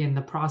actually in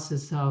the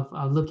process of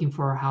looking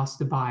for a house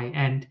to buy.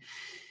 And,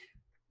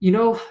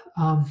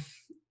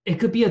 it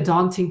could be a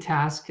daunting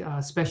task,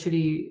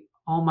 especially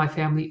all my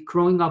family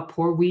growing up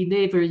poor. We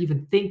never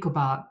even think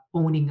about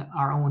owning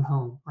our own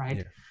home, right?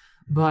 Yeah.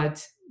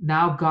 But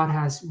now God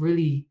has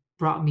really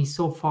brought me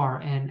so far,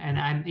 and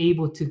I'm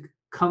able to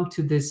come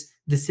to this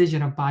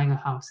decision of buying a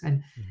house.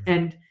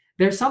 And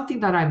there's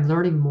something that I'm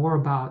learning more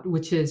about,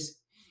 which is,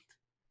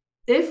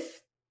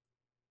 if,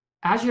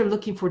 as you're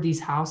looking for these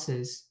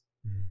houses,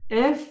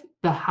 if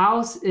the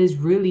house is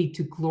really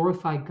to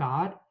glorify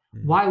God,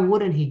 why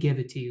wouldn't He give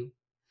it to you?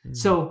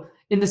 So,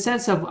 in the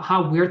sense of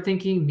how we're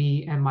thinking,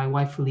 me and my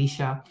wife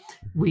Felicia,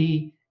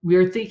 we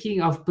are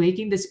thinking of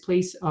making this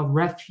place a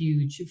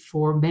refuge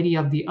for many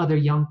of the other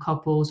young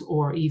couples,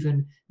 or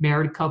even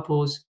married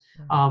couples.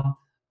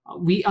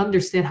 We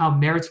understand how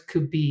marriage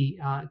could be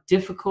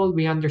difficult.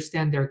 We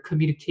understand there are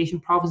communication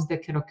problems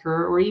that can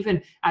occur, or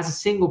even as a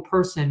single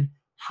person,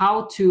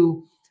 how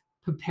to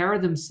prepare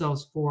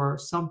themselves for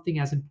something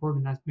as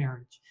important as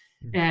marriage.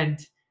 And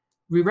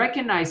we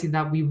recognizing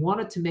that we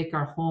wanted to make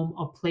our home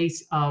a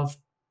place of,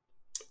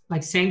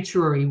 like,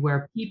 sanctuary,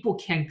 where people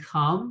can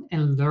come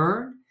and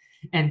learn,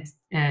 and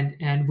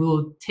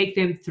we'll take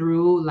them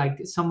through, like,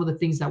 some of the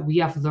things that we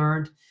have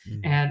learned,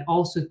 and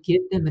also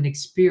give them an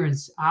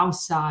experience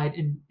outside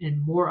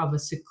in more of a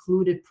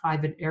secluded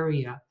private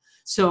area.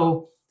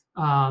 So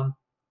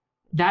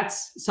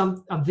that's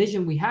a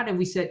vision we had, and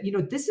we said,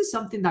 this is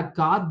something that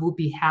God will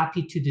be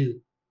happy to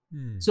do.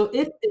 So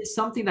if it's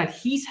something that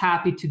He's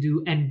happy to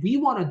do, and we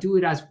want to do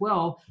it as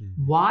well,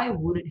 why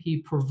wouldn't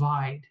He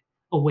provide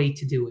a way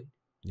to do it?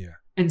 Yeah.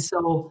 And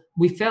so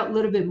we felt a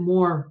little bit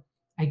more,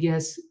 I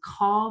guess,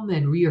 calm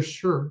and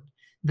reassured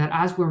that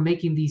as we're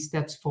making these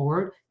steps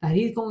forward, that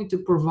He's going to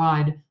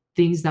provide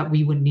things that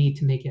we would need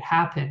to make it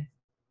happen.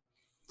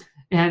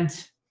 And,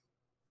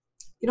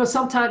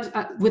 sometimes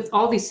with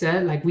all this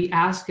said, like, we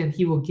ask and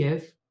He will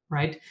give,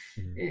 right?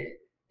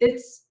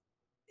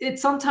 It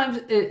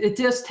sometimes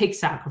does take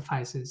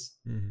sacrifices,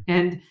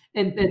 and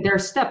there are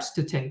steps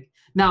to take.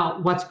 Now,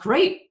 what's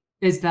great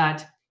is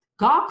that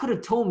God could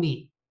have told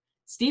me,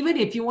 Stephen,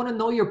 if you want to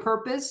know your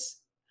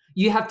purpose,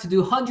 you have to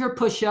do 100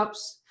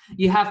 push-ups.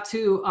 You have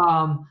to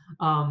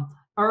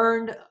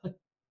earn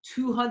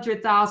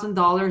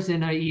 $200,000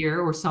 in a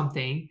year or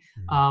something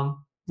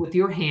with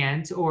your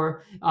hands,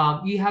 or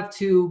you have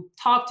to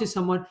talk to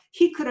someone.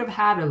 He could have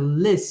had a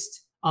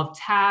list of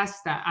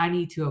tasks that I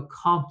need to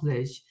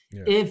accomplish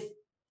if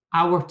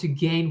I were to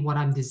gain what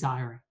I'm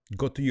desiring.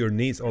 Go to your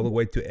knees all the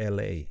way to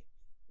LA.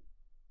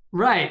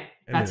 Right.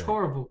 That's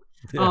horrible.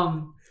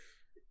 Yeah.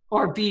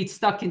 Or be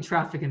stuck in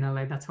traffic in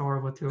LA. That's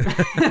horrible too.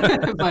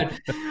 But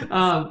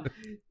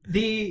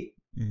the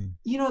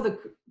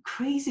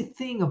crazy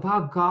thing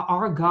about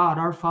God,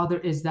 our Father,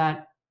 is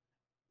that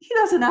He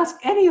doesn't ask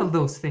any of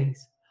those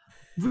things.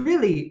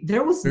 Really,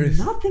 there was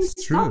nothing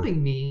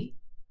stopping me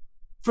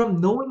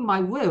from knowing my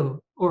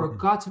will, or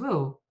God's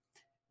will.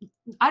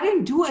 I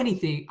didn't do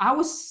anything. I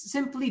was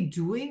simply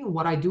doing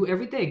what I do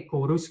every day: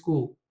 go to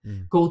school,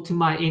 Mm. go to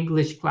my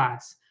English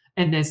class,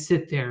 and then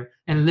sit there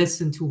and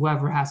listen to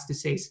whoever has to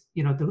say,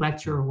 the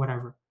lecture or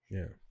whatever.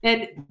 Yeah.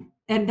 And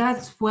and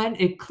that's when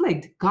it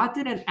clicked. God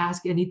didn't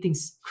ask anything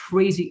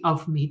crazy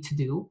of me to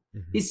do.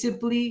 Mm-hmm. He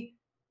simply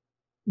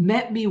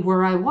met me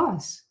where I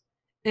was.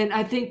 And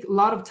I think a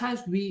lot of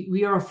times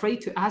we are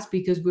afraid to ask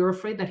because we're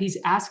afraid that he's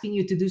asking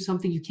you to do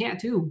something you can't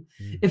do.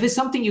 Mm. If it's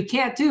something you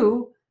can't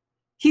do,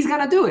 he's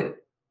gonna do it.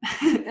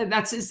 And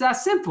it's that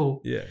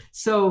simple. Yeah.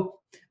 So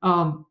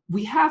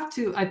we have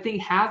to, I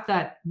think, have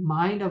that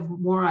mind of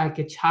more like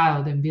a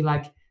child and be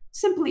like,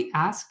 simply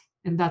ask,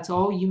 and that's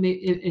all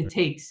it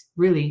takes,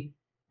 really,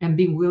 and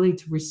being willing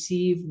to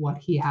receive what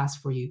he has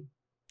for you.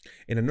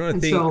 And another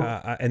And thing, so,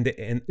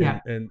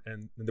 yeah. and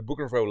in the book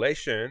of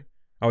Revelation,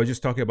 I was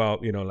just talking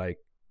about, like,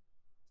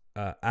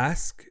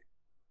 ask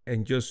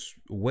and just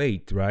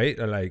wait, right?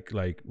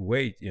 Like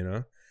wait,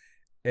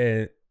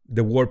 and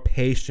the word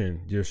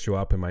patient just show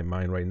up in my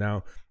mind right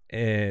now.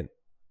 And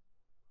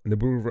in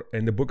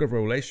the book of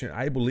Revelation,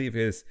 I believe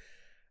is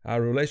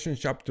Revelation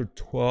chapter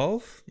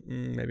 12.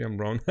 Maybe I'm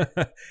wrong.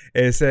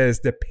 It says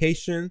the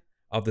patience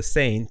of the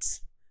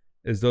saints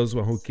is those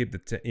one who keep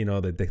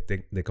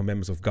the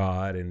commandments of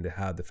God and they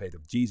have the faith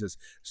of Jesus.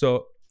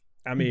 So,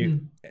 I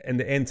mean, in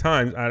the end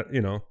times,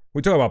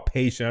 we talk about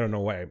patience. I don't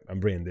know why I'm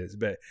bringing this,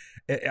 but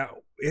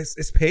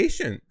it's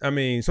patient. I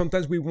mean,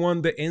 sometimes we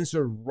want the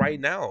answer right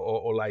now,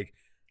 or like,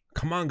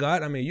 come on,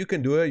 God. I mean, you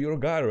can do it. You're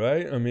God,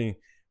 right? I mean,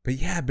 but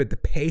the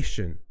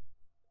patient.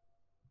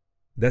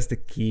 That's the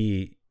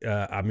key.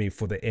 I mean,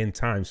 for the end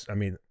times. I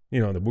mean,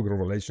 the book of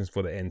Revelations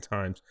for the end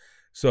times.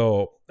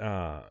 So,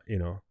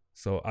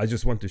 so I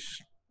just want to,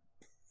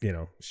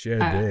 share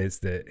this.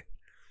 That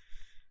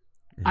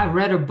I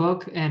read a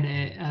book,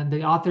 and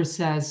the author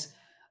says,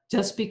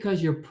 just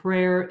because your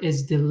prayer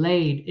is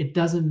delayed, it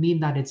doesn't mean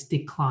that it's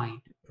declined.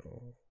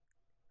 Oh,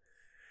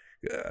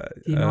 God,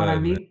 Do you know what I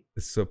man, mean?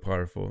 it's so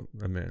powerful.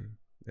 Amen.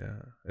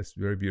 Yeah, it's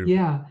very beautiful.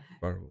 Yeah.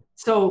 Powerful.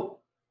 So,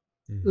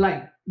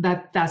 like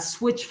that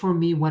switch for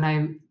me when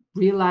I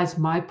realized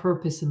my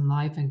purpose in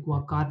life and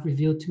what God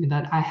revealed to me,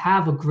 that I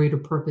have a greater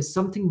purpose,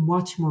 something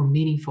much more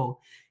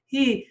meaningful.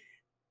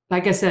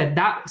 Like I said,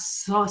 that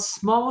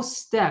small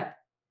step,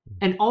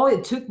 and all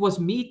it took was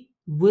me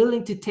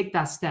willing to take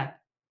that step.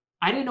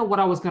 I didn't know what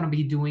I was going to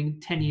be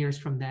doing 10 years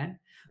from then,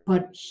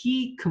 but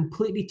he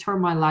completely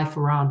turned my life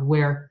around,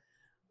 where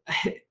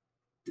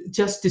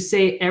just to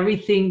say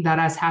everything that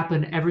has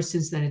happened ever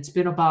since then, it's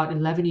been about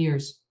 11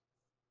 years.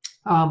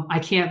 I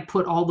can't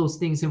put all those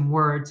things in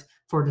words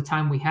for the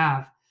time we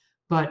have,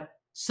 but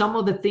some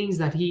of the things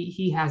that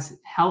he has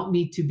helped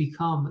me to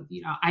become,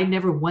 I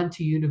never went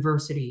to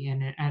university,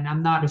 and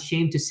I'm not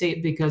ashamed to say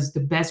it, because the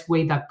best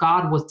way that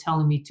God was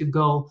telling me to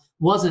go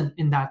wasn't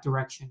in that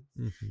direction.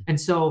 And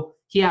so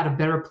he had a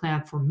better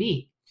plan for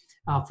me,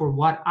 for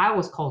what I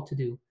was called to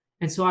do.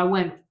 And so I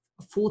went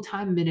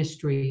full-time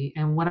ministry.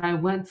 And when I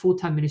went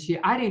full-time ministry,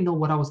 I didn't know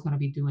what I was going to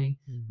be doing.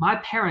 My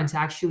parents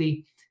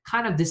actually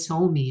kind of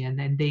disowned me, and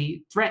then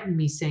they threatened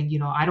me, saying,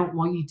 I don't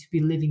want you to be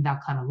living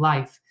that kind of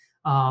life.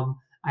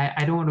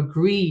 I don't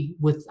agree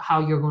with how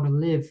you're going to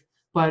live.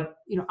 But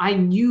I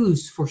knew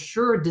for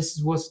sure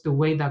this was the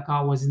way that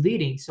God was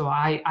leading. So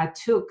I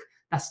took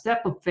that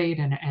step of faith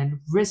and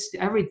risked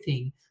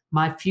everything,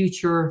 my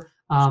future,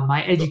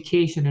 my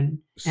education,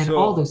 and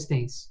all those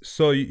things.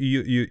 So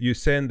you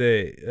send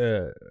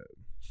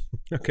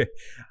okay,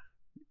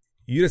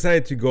 you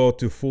decided to go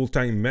to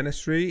full-time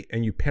ministry,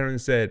 and your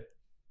parents said,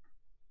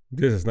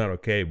 this is not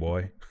okay,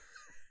 boy.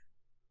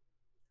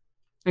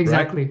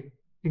 Exactly. Right?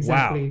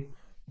 Exactly. Wow.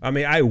 I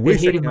mean, I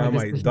wish my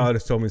decision. daughter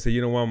told me, say,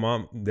 you know what,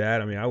 Mom,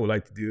 Dad, I mean, I would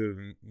like to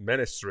do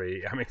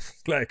ministry. I mean,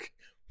 like,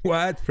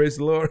 what? Praise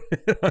the Lord.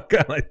 Kind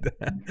of like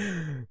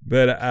that.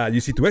 But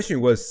your situation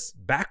was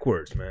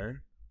backwards,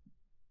 man.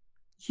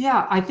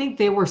 Yeah, I think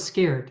they were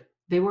scared.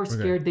 They were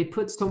scared. They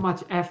put so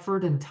much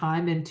effort and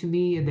time into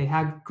me, and they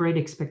had great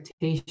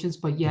expectations,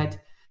 but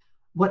yet,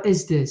 what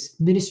is this?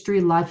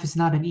 Ministry life is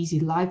not an easy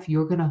life.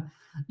 You're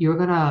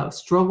gonna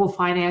struggle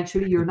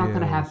financially. You're not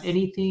gonna have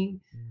anything.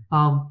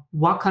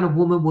 What kind of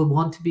woman would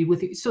want to be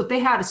with you? So they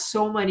had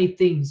so many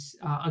things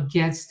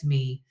against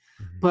me,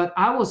 but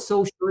I was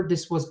so sure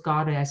this was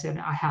God. I said,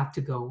 I have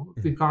to go,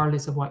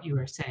 regardless of what you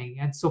are saying.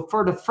 And so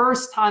for the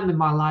first time in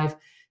my life,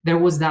 there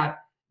was that.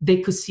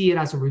 They could see it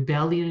as a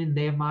rebellion in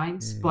their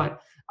minds,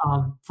 but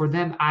for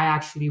them, I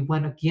actually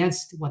went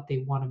against what they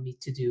wanted me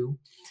to do,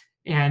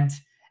 and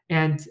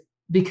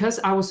because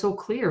I was so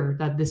clear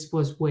that this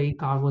was way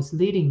God was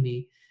leading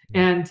me,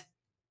 and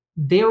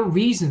their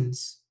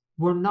reasons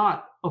were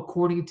not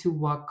according to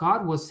what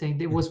God was saying.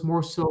 It was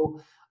more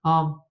so,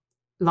 a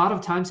lot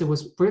of times it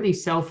was really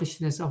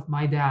selfishness of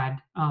my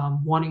dad,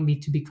 wanting me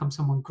to become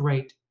someone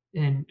great,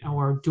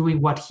 or doing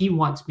what he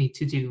wants me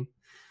to do.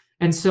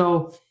 And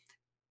so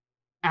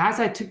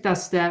as I took that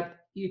step,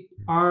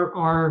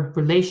 our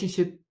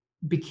relationship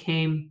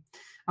became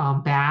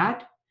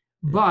bad,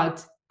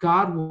 but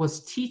God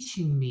was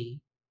teaching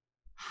me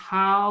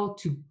how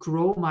to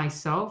grow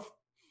myself,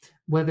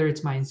 whether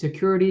it's my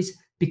insecurities,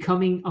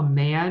 becoming a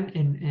man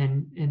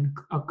in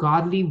a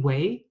godly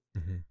way,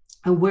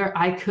 and where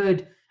I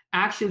could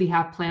actually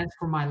have plans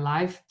for my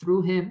life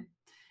through him,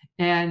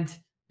 and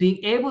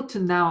being able to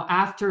now,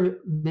 after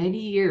many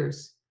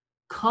years,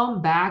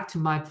 come back to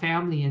my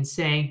family and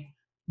saying,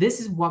 this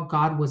is what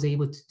God was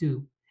able to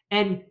do,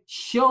 and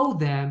show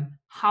them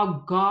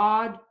how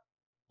God,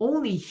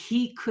 only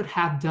he could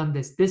have done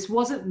this. This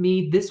wasn't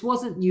me. This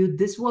wasn't you.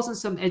 This wasn't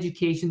some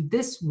education.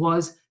 This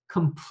was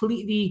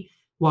completely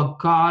what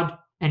God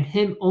and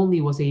him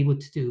only was able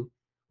to do.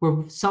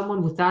 Where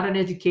someone without an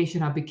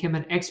education, I became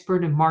an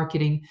expert in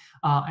marketing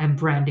and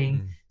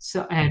branding.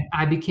 So, and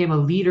I became a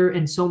leader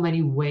in so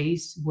many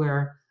ways,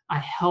 where I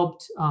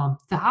helped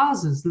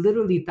thousands,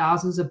 literally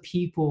thousands of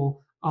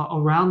people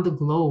around the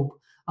globe,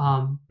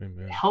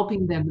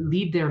 helping them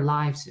lead their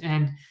lives.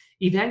 And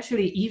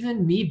eventually,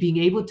 even me being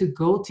able to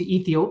go to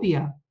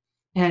Ethiopia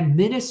and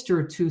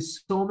minister to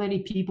so many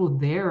people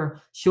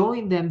there,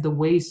 showing them the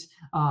ways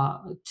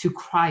to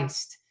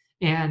Christ,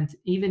 and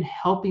even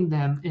helping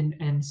them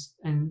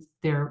in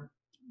their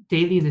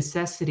daily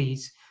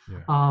necessities.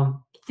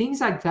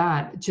 Things like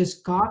that.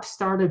 Just God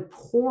started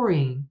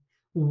pouring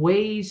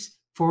ways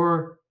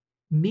for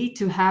me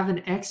to have an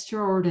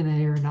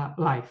extraordinary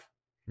life,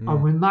 a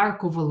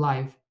remarkable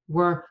life,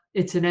 where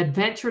it's an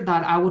adventure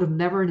that I would have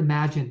never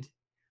imagined.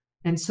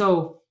 And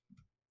so,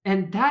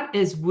 and that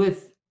is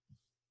with,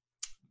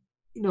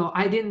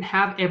 I didn't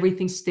have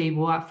everything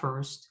stable at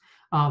first.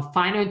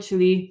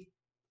 Financially,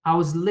 I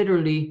was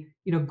literally,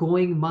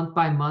 going month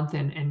by month,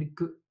 and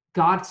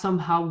God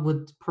somehow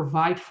would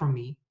provide for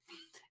me.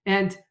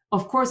 And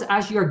of course,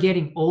 as you are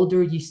getting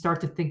older, you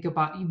start to think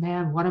about,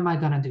 man, what am I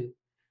gonna do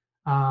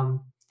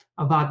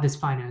about this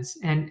finance?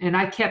 And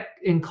I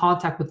kept in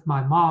contact with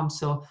my mom,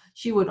 so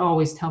she would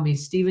always tell me,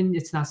 Stephen,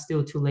 it's not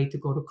still too late to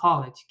go to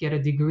college, get a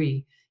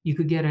degree. You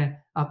could get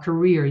a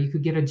career, you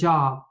could get a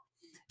job.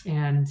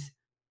 And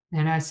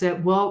I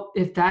said, well,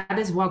 if that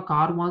is what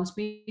God wants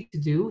me to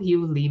do, he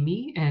will lead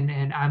me,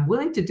 and I'm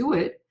willing to do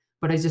it,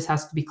 but it just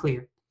has to be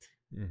clear.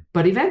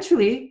 But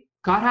eventually,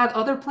 God had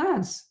other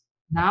plans.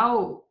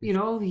 Now,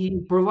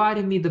 he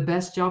provided me the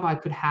best job I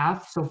could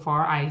have so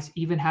far. I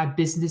even had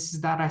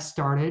businesses that I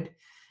started,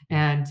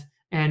 and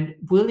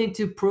willing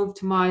to prove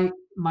to my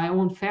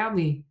own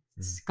family,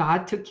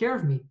 God took care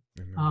of me.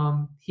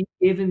 He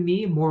given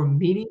me a more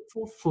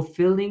meaningful,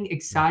 fulfilling,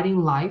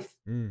 exciting life,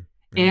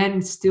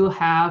 and still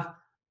have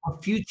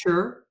a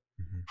future,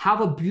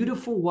 have a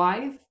beautiful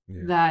wife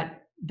that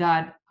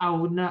I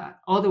would not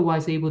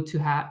otherwise able to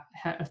have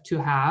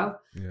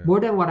more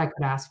than what I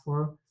could ask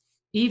for.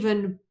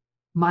 Even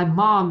my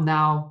mom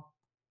now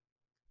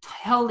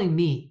telling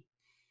me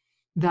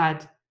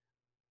that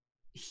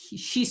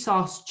she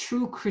saw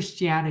true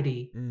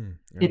Christianity in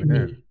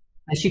me,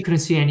 and she couldn't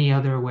see any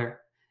other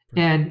where.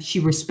 And she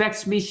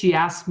respects me. She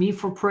asks me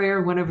for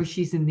prayer whenever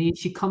she's in need.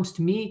 She comes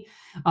to me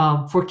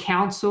for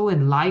counsel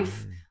in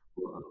life.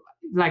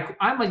 Like,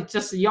 I'm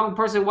just a young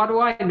person. What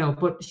do I know?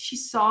 But she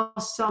saw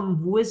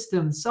some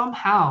wisdom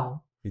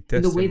somehow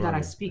in the way that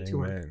I speak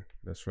to her.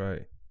 That's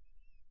right.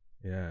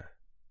 Yeah.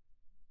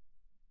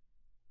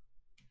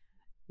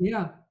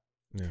 Yeah.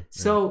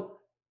 So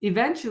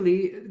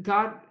eventually,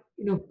 God,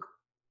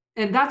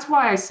 and that's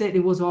why I said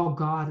it was all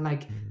God.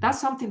 Like, that's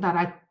something that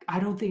I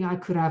don't think I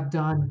could have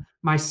done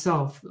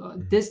myself.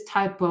 This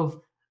type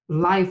of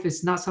life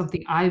is not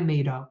something I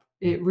made up.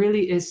 It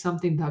really is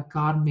something that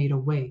God made a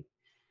way.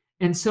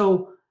 And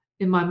so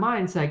in my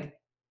mind, it's like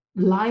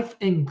life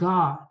in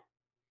God's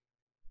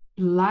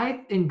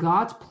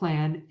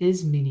plan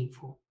is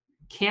meaningful,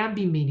 can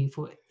be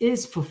meaningful,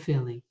 is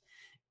fulfilling,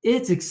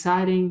 it's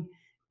exciting,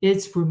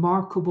 it's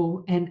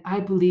remarkable. And I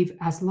believe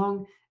as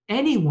long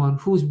anyone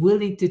who's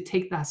willing to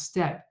take that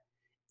step,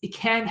 it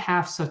can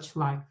have such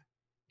life.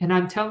 And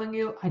I'm telling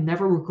you, I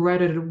never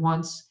regretted it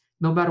once,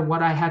 no matter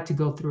what I had to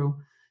go through.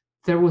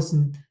 There was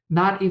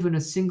not even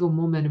a single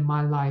moment in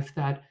my life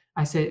that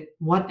I said,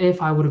 what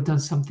if I would have done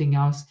something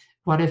else?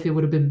 What if it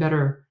would have been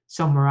better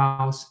somewhere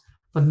else?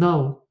 But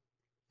no,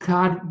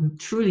 God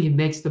truly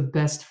makes the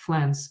best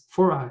plans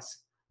for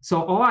us.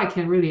 So all I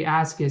can really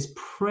ask is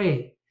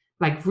pray.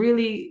 Like,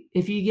 really,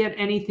 if you get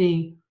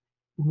anything,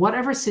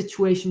 whatever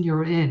situation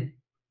you're in,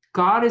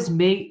 God is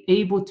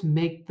able to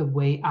make the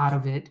way out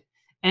of it.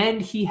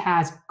 And he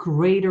has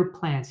greater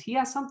plans. He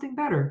has something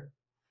better.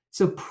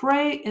 So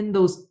pray in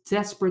those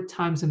desperate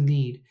times of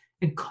need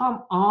and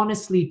come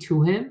honestly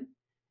to him,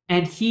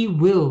 and he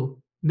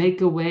will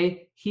make a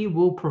way. He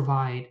will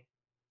provide.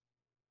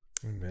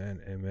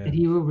 Amen. And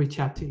he will reach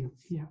out to you.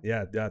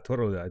 Yeah,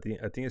 totally. I think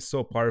it's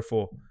so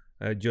powerful.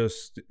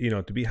 Just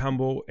to be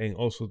humble, and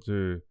also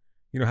to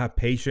have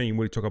patience.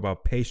 We talk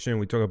about patience.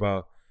 We talk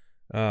about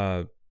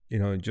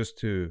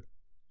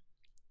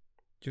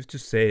just to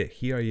say,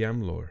 here I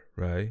am, Lord,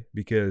 right?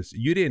 Because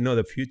you didn't know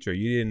the future.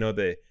 You didn't know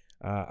the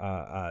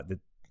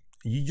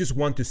you just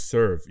want to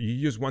serve.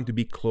 You just want to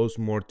be close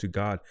more to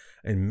God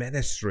and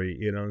ministry,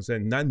 what I'm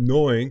saying? Not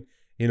knowing,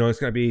 it's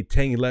going to be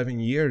 10,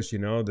 11 years,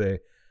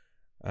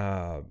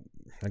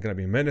 I'm gonna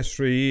be in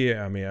ministry.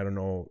 I mean, I don't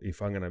know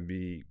if I'm gonna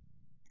be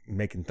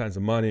making tons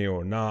of money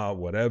or not,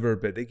 whatever.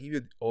 But they give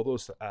you all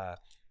those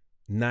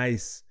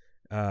nice,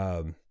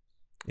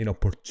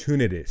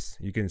 opportunities.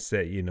 You can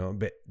say,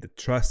 but the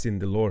trust in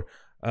the Lord.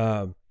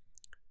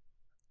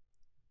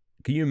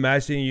 Can you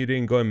imagine you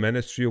didn't go in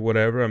ministry or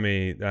whatever? I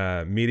mean,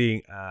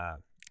 meeting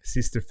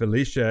Sister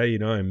Felicia,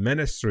 in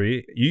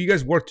ministry. You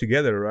guys work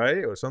together,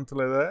 right, or something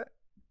like that?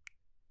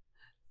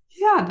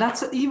 Yeah,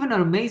 that's even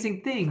an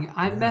amazing thing.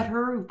 I met Yeah.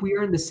 her. We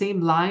are in the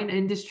same line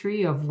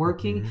industry of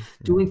working, Hmm.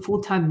 doing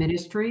full-time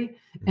ministry,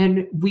 Hmm.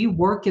 and we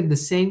work in the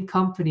same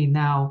company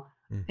now.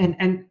 Hmm.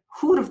 And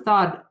who would have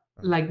thought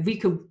like we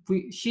could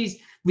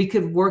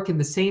work in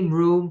the same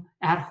room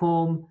at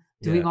home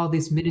Yeah. doing all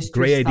this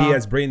ministry Great stuff.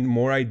 ideas, bring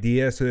more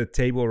ideas to the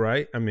table,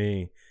 right? I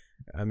think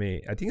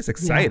it's Yeah.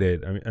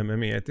 excited. I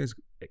think it's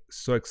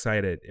so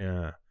excited.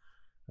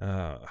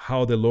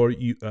 How the Lord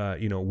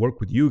work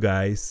with you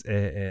guys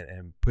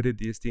and put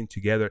this thing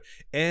together,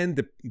 and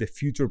the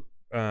future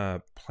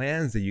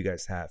plans that you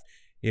guys have.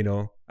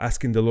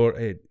 Asking the Lord,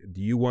 hey,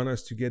 do you want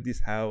us to get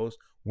this house?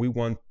 We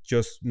want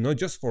just not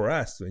just for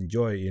us to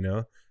enjoy,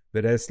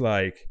 but it's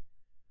like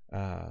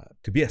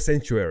to be a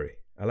sanctuary.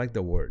 I like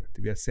the word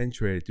to be a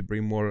sanctuary, to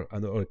bring more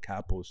other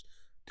couples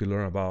to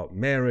learn about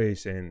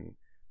marriage and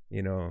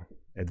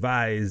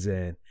advice.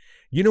 And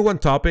one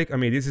topic. I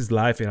mean, this is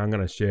life, and I'm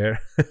gonna share.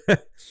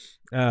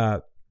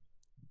 uh,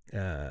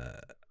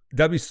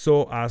 that'd be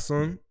so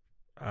awesome.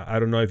 I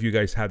don't know if you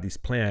guys have this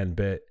plan,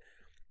 but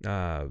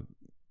uh,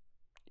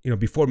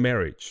 before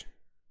marriage,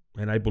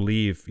 and I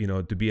believe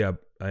to be a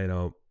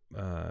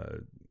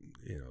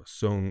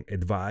some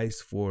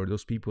advice for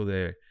those people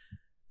that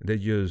they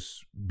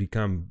just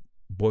become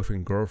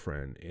boyfriend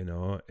girlfriend, and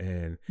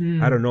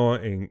I don't Mm, know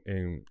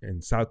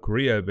in South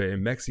Korea, but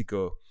in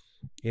Mexico,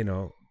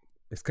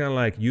 it's kind of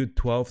like you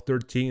 12,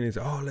 13 is,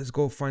 oh, let's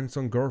go find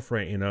some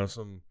girlfriend,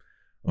 some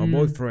mm.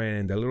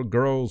 boyfriend, the little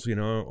girls,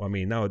 I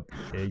mean,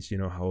 nowadays,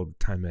 how the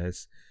time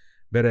is,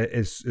 but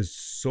it's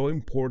so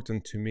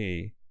important to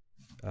me,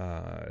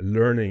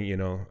 learning,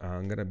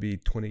 I'm gonna be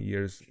 20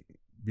 years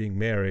being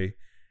married,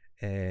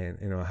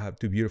 and I have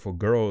two beautiful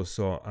girls,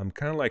 so I'm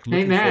kind of like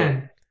looking for.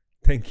 Amen.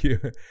 Thank you.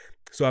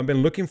 So I've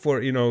been looking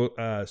for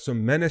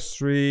some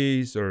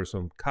ministries or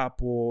some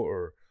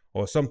couple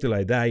or something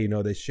like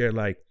that. They share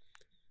like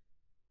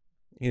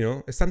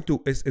it's time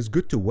to it's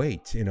good to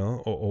wait.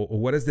 Or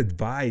what is the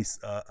advice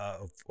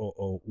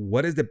or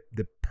what is the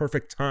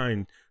perfect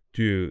time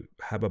to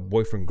have a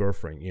boyfriend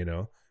girlfriend.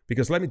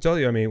 Because let me tell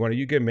you, I mean, when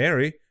you get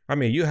married, I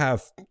mean, you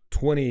have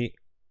 20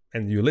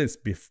 and you list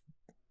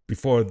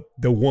before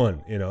the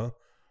one.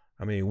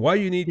 I mean, why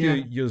you need to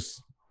Yeah.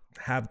 just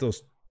have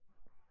those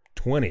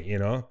 20,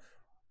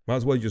 might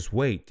as well just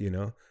wait.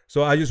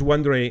 So I just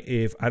wondering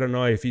if, I don't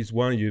know if it's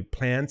one of your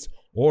plans,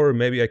 or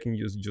maybe I can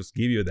just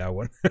give you that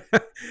one.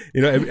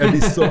 It'd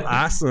be so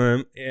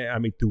awesome. I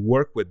mean, to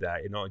work with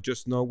that,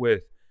 just not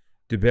with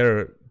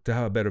to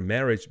have a better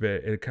marriage, but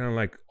it kind of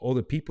like all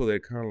the people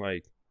that kind of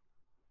like,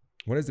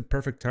 what is the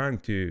perfect time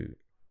to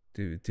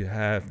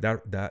have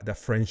that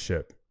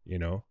friendship,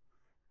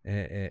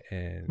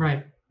 and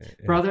Right.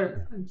 and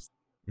Brother,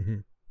 mm-hmm,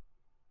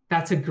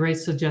 that's a great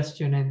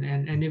suggestion,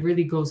 and it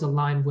really goes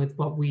aligned with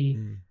what we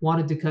mm-hmm,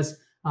 wanted, because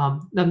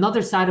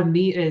another side of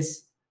me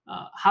is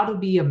how to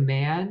be a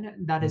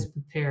man that is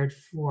prepared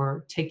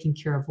for taking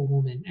care of a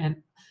woman. And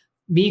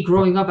me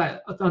growing up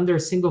under a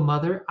single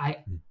mother,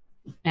 I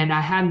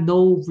had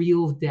no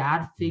real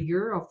dad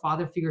figure or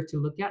father figure to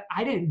look at.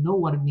 I didn't know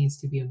what it means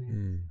to be a man.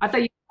 mm-hmm. I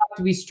thought you have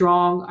to be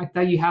strong. I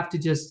thought you have to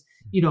just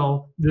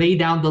lay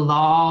down the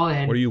law Or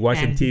and you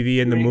watching and TV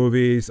in the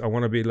movies. I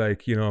want to be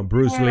like,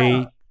 Bruce yeah,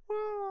 Lee.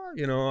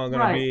 I'm gonna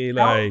right. be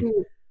That would like,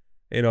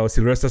 be,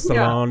 Sylvester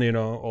yeah, Stallone.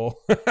 Or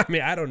I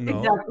mean, I don't know.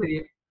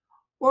 exactly.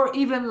 Or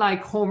even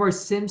like Homer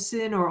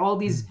Simpson, or all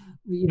these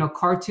Mm,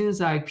 cartoons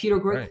like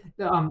right.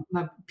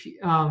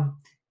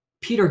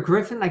 Peter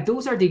Griffin. Like,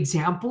 those are the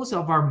examples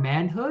of our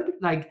manhood.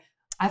 Like,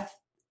 I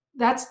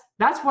that's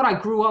what I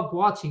grew up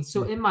watching.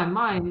 So Mm, in my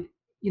mind,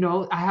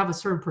 I have a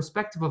certain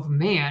perspective of a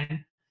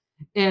man,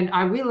 and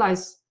I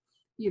realized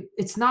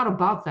it's not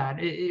about that.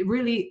 It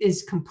really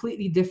is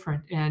completely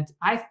different. And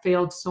I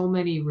failed so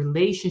many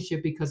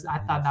relationships because I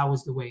mm, thought that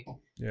was the way.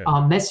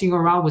 yeah. Messing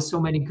around with so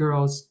many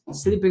girls, Mm,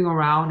 sleeping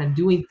around, and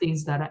doing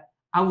things that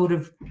I would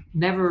have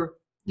never,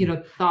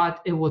 mm,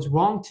 thought it was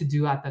wrong to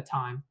do at the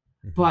time.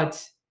 mhm, But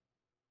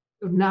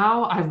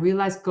now I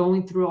realize,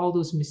 going through all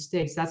those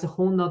mistakes, that's a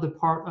whole nother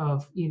part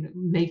of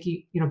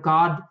making,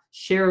 God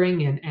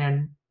sharing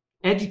and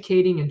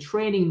educating and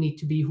training me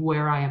to be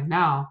where I am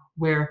now,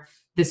 where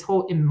this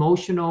whole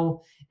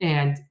emotional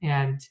and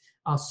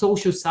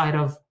social side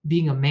of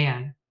being a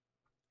man,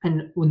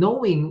 and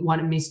knowing what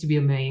it means to be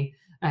a man,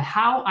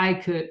 how I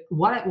could,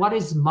 what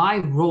is my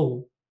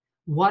role,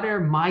 what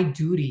are my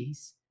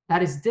duties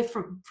that is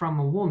different from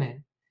a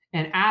woman,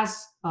 and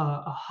as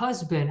a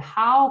husband,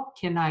 how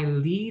can I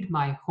lead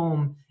my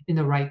home in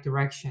the right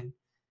direction?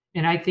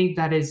 And I think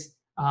that is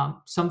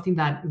something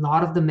that a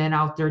lot of the men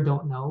out there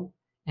don't know.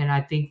 And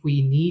I think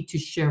we need to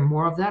share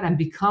more of that and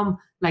become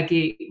like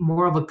a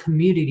more of a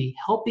community,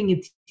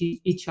 helping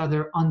each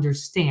other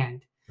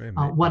understand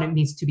Right, what it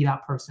means to be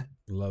that person.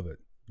 love it.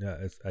 Yeah,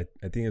 I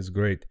think it's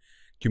great.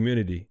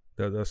 Community.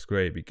 That's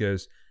great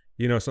because,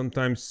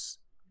 sometimes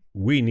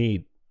we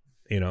need,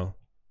 a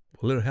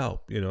little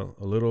help, a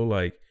little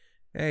like,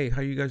 hey,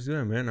 how you guys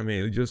doing, man? I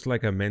mean, just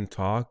like a men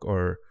talk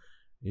or,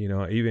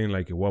 even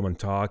like a woman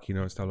talk,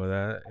 stuff like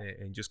that.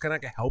 And just kind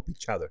of help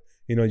each other,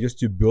 just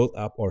to build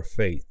up our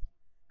faith.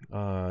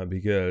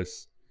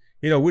 Because,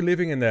 we're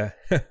living in the,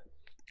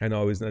 I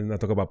know it's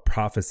not talk about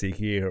prophecy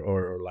here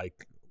or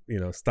like,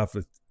 stuff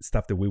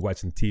that we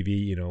watch on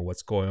TV,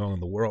 what's going on in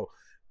the world.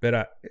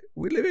 But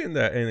we live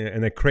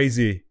in a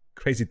crazy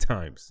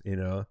times,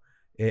 and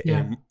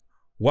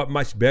what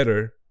much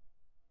better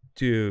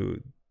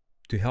to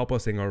help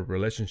us in our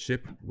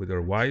relationship with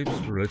our wives,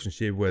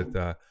 relationship with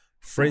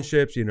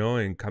friendships,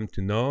 and come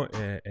to know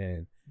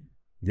and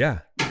yeah,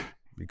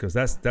 because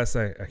that's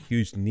a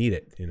huge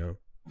needed,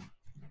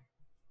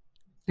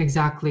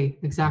 Exactly.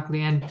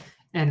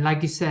 And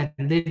like you said,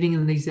 living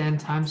in these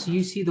end times,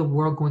 you see the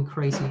world going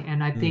crazy.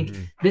 And I think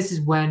Mm-hmm. this is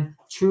when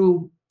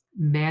true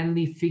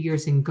manly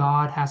figures in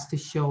God has to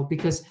show,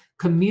 because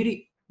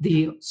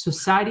the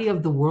society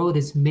of the world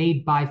is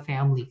made by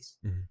families.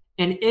 Mm-hmm.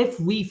 And if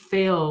we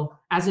fail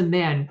as a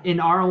man in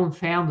our own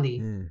family,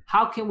 Mm.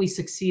 how can we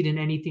succeed in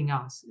anything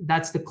else?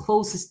 That's the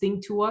closest thing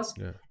to us.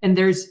 Yeah. And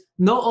there's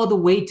no other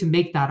way to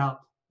make that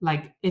up.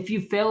 Like if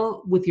you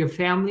fail with your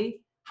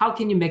family, how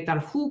can you make that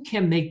up? Who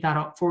can make that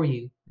up for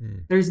you?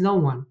 Mm. There's no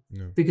one,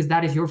 No. because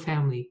that is your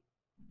family.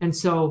 And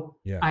so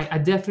Yeah. I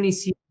definitely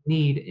see the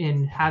need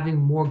in having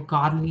more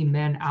godly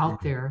men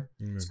out there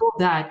so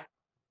that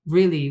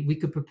really we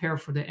could prepare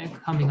for the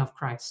coming of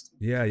Christ.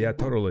 Yeah,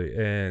 totally.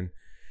 And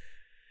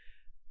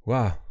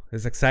wow,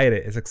 it's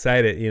excited,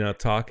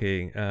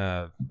 talking.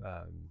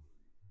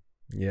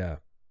 Yeah.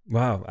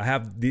 Wow, I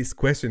have this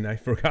question I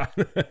forgot.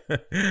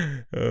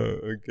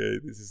 Okay,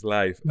 this is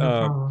live. No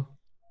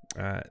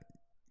problem.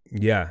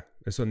 Yeah,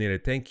 eso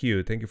needed. Thank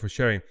you for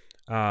sharing.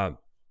 I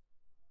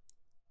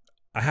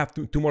have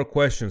two more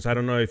questions. I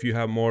don't know if you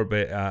have more,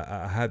 but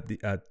I have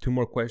two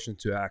more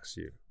questions to ask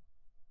you.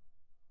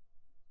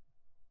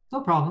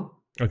 No problem.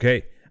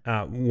 Okay.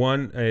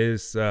 One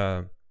is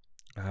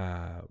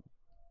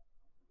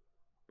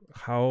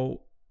how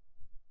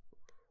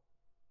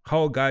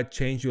God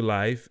changed your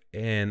life,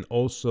 and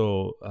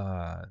also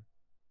I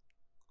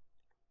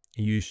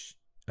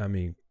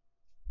mean,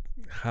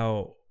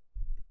 how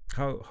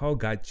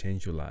God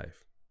changed your life.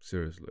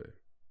 Seriously.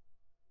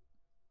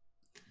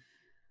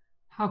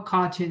 How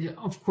God changed,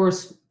 of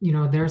course,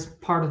 there's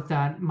part of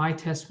that, my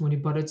testimony,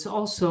 but it's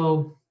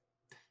also,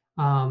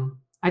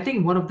 I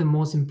think one of the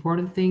most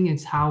important thing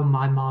is how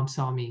my mom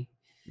saw me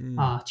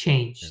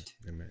changed.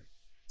 Yeah. Amen.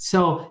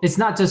 So it's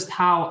not just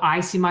how I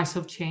see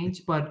myself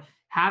change, but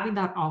having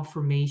that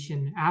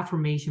affirmation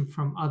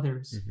from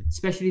others,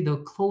 especially the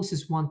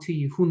closest one to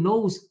you, who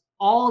knows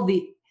all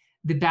the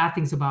bad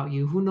things about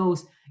you, who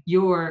knows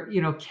your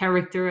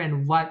character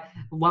and what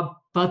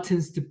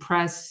buttons to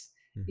press,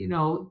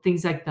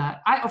 things like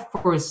that. I of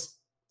course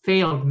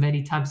failed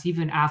many times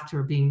even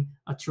after being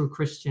a true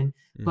Christian,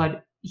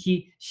 but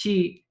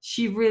she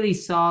really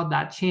saw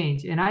that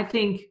change. And I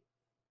think,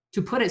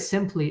 to put it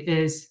simply,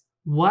 is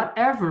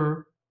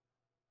whatever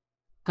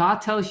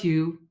God tells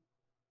you,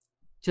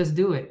 just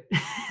do it.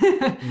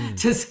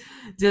 Just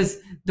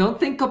don't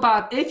think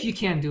about if you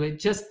can do it.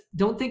 Just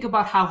don't think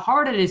about how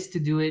hard it is to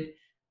do it.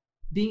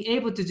 Being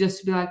able to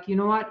just be like, you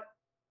know what?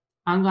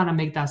 I'm gonna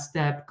make that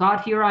step.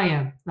 God, here I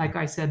am. Like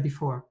I said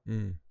before,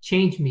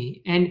 change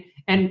me.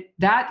 And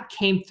that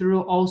came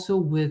through also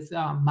with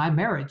my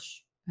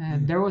marriage.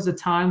 And there was a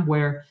time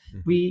where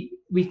we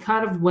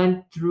kind of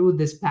went through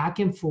this back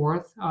and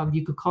forth.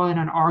 You could call it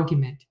an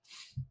argument.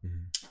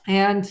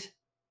 And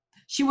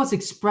she was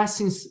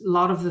expressing a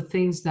lot of the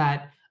things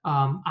that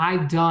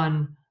I'd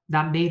done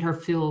that made her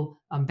feel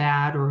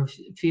bad or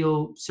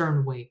feel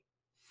certain way.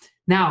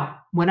 Now,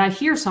 when I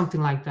hear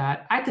something like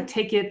that, I could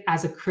take it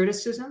as a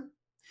criticism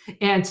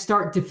and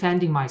start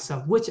defending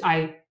myself, which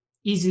I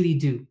easily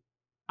do.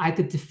 I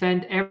could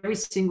defend every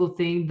single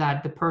thing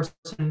that the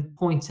person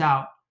points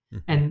out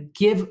and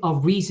give a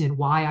reason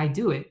why I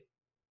do it.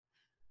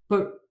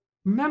 But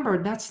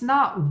remember, that's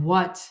not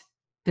what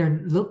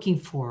they're looking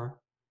for.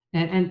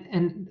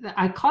 And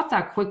I caught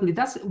that quickly.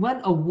 That's when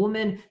a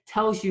woman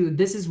tells you,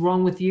 this is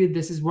wrong with you,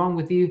 this is wrong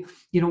with you,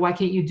 why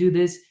can't you do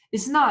this?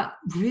 It's not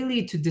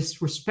really to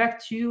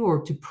disrespect you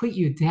or to put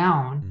you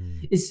down.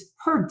 It's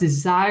her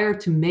desire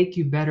to make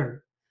you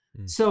better.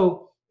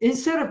 So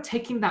instead of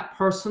taking that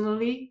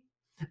personally,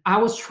 I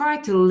was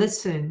trying to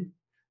listen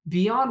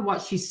beyond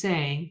what she's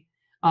saying.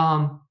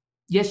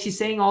 Yes, she's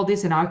saying all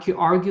this, and I could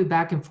argue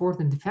back and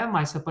forth and defend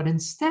myself, but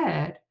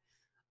instead,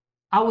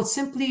 I would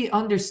simply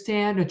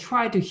understand and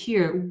try to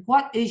hear,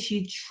 what is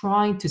she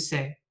trying to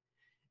say?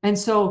 And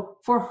so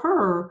for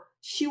her,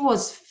 she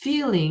was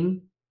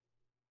feeling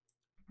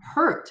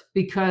hurt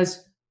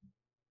because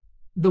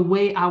the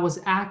way I was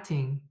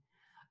acting.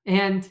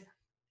 And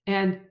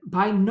And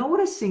by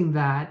noticing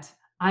that,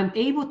 I'm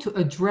able to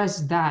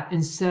address that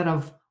instead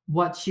of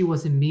what she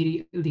was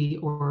immediately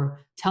or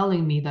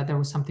telling me that there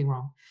was something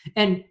wrong.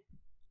 And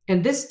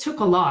and this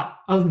took a lot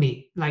of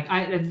me. Like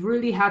I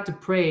really had to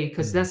pray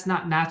because Mm, that's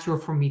not natural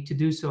for me to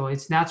do so.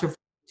 It's natural for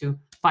me to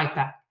fight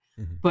back.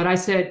 mhm, But I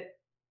said,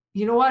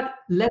 you know what?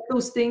 Let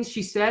those things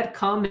she said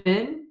come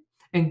in,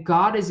 and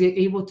God is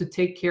able to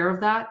take care of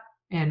that.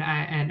 And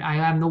I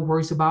have no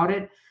worries about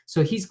it.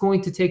 So He's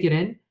going to take it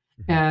in,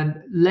 mhm, and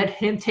let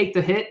Him take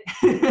the hit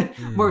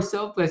more mm,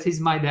 so because He's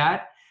my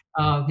dad.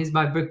 mm, He's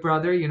my big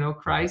brother, mhm,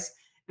 Christ.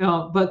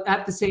 But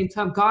at the same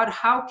time, God,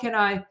 how can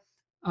I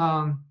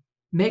um,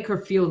 make her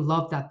feel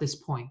loved at this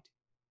point?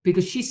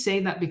 Because she's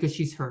saying that because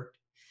she's hurt.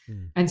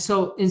 mm, And so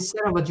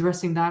instead of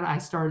addressing that, I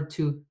started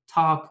to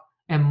talk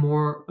and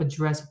more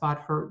address about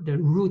the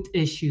root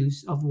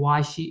issues of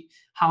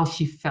how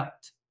she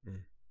felt mm.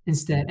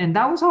 instead. And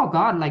that was all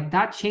God. Like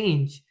that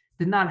change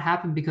did not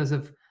happen because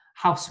of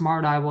how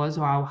smart I was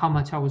or how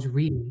much I was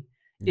reading.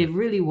 Yeah. It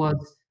really was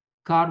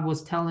God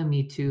was telling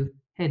me to,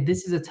 hey, this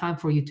is a time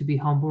for you to be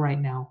humble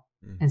right now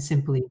Mm. and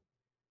simply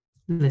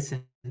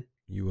listen.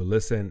 You will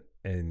listen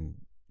and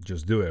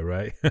just do it,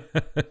 right?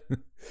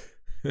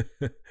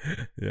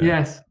 Yeah,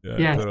 Yes, yeah,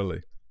 yes,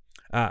 totally.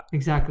 Uh,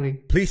 exactly.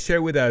 please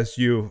share with us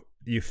your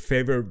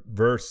favorite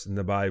verse in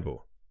the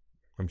Bible.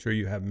 I'm sure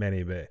you have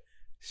many, but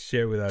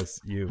share with us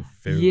your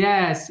favorite.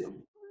 Yes.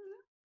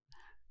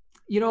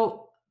 You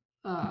know,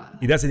 uh,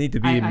 It doesn't need to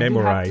be I do have to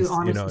memorized,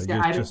 honestly say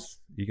I don't. just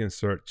you can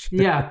search.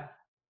 Yeah,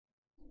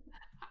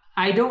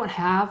 I don't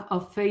have a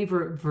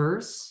favorite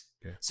verse,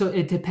 Okay. so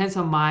it depends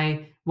on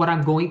my what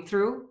I'm going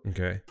through.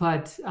 Okay.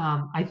 But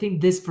I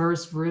think this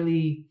verse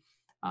really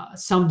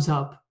sums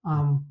up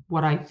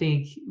what I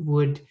think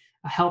would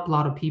help a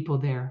lot of people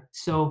there.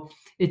 So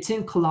it's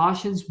in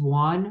Colossians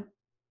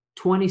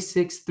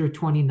 1:26 through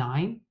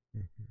 29.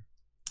 Mhm.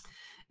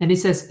 And it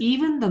says,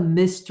 even the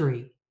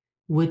mystery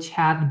which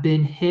hath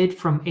been hid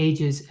from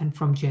ages and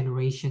from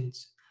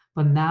generations,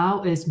 but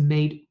now is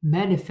made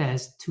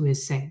manifest to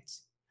his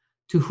saints,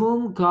 to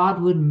whom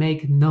God would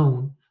make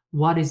known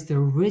what is the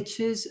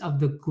riches of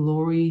the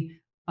glory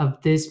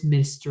of this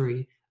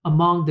mystery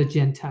among the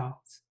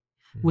Gentiles,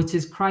 Mhm. which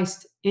is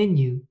Christ in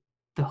you,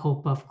 the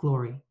hope of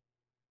glory,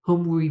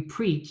 whom we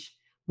preach,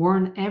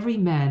 warn every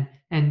man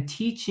and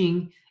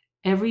teaching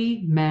every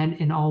man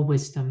in all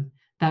wisdom,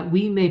 that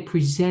we may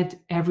present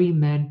every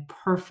man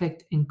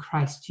perfect in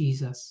Christ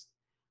Jesus.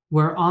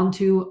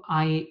 Whereunto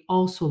I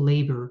also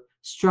labor,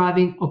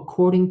 striving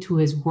according to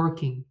his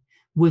working,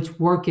 which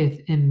worketh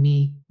in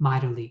me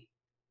mightily.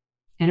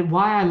 And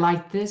why I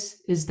like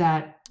this is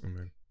that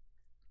Amen.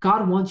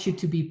 God wants you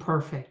to be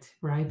perfect,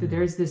 right? That Mm,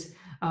 there's this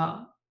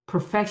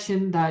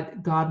perfection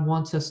that God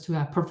wants us to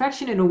have.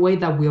 Perfection in a way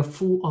that we are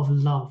full of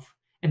love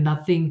and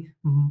nothing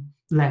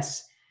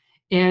less.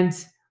 And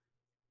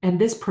and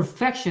this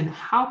perfection,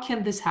 how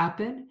can this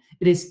happen?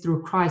 It is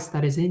through Christ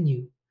that is in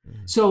you.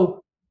 mm.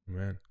 So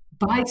Amen.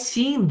 by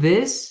seeing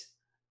this,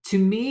 to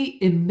me,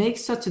 it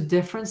makes such a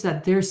difference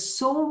that there's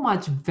so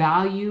much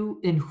value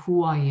in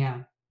who I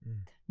am.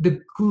 Mm,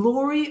 The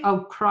glory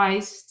of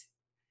Christ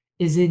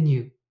is in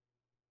you.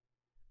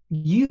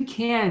 You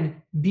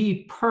can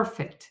be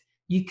perfect.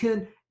 You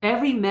can,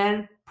 every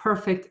man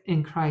perfect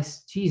in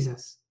Christ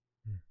Jesus.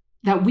 mm,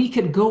 That we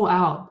could go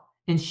out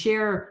and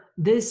share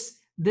this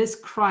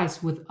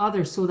Christ with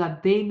others so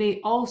that they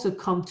may also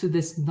come to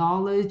this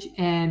knowledge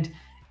and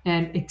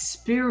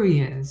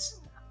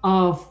experience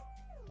of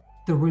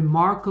the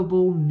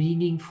remarkable,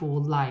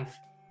 meaningful life.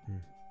 mm.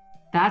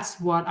 That's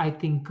what I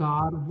think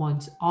God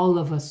wants all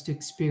of us to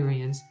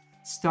experience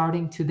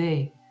starting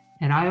today.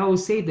 And I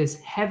always say this,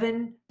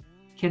 heaven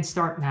can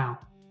start now.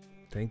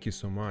 Thank you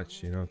so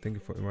much. Thank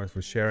you so much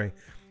for sharing.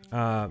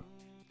 Uh,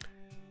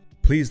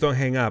 please don't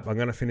hang up. I'm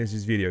gonna finish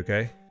this video,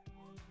 okay?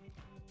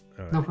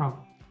 All No right.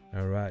 problem.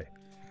 All right.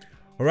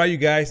 All right, you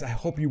guys. I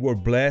hope you were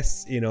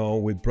blessed,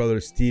 with Brother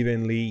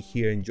Stephen Lee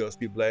here in Just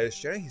Be Blessed,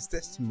 sharing his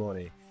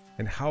testimony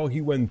and how he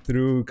went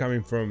through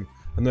coming from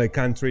another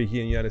country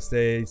here in the United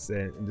States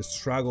and the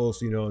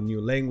struggles,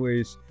 new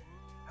language,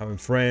 having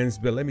friends.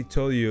 But let me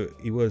tell you,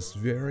 it was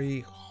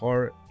very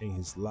hard in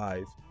his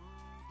life.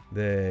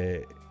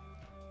 The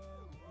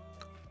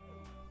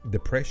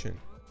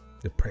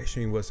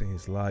depression was in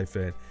his life,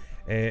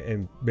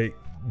 and but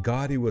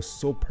God, it was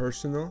so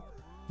personal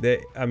that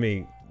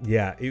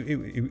yeah,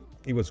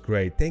 it was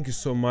great. Thank you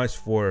so much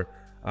for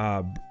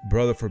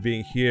brother for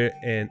being here,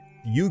 and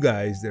you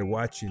guys that are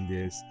watching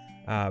this,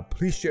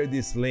 please share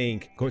this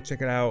link. Go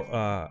check it out,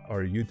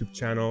 our YouTube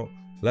channel,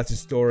 lots of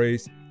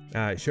stories.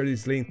 Share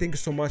this link. Thank you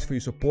so much for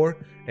your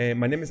support. And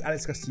my name is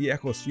Alex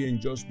Castillejos here in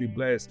Just Be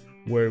Blessed,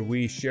 where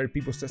we share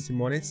people's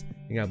testimonies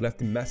and I've left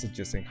the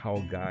messages and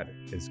how God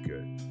is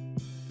good.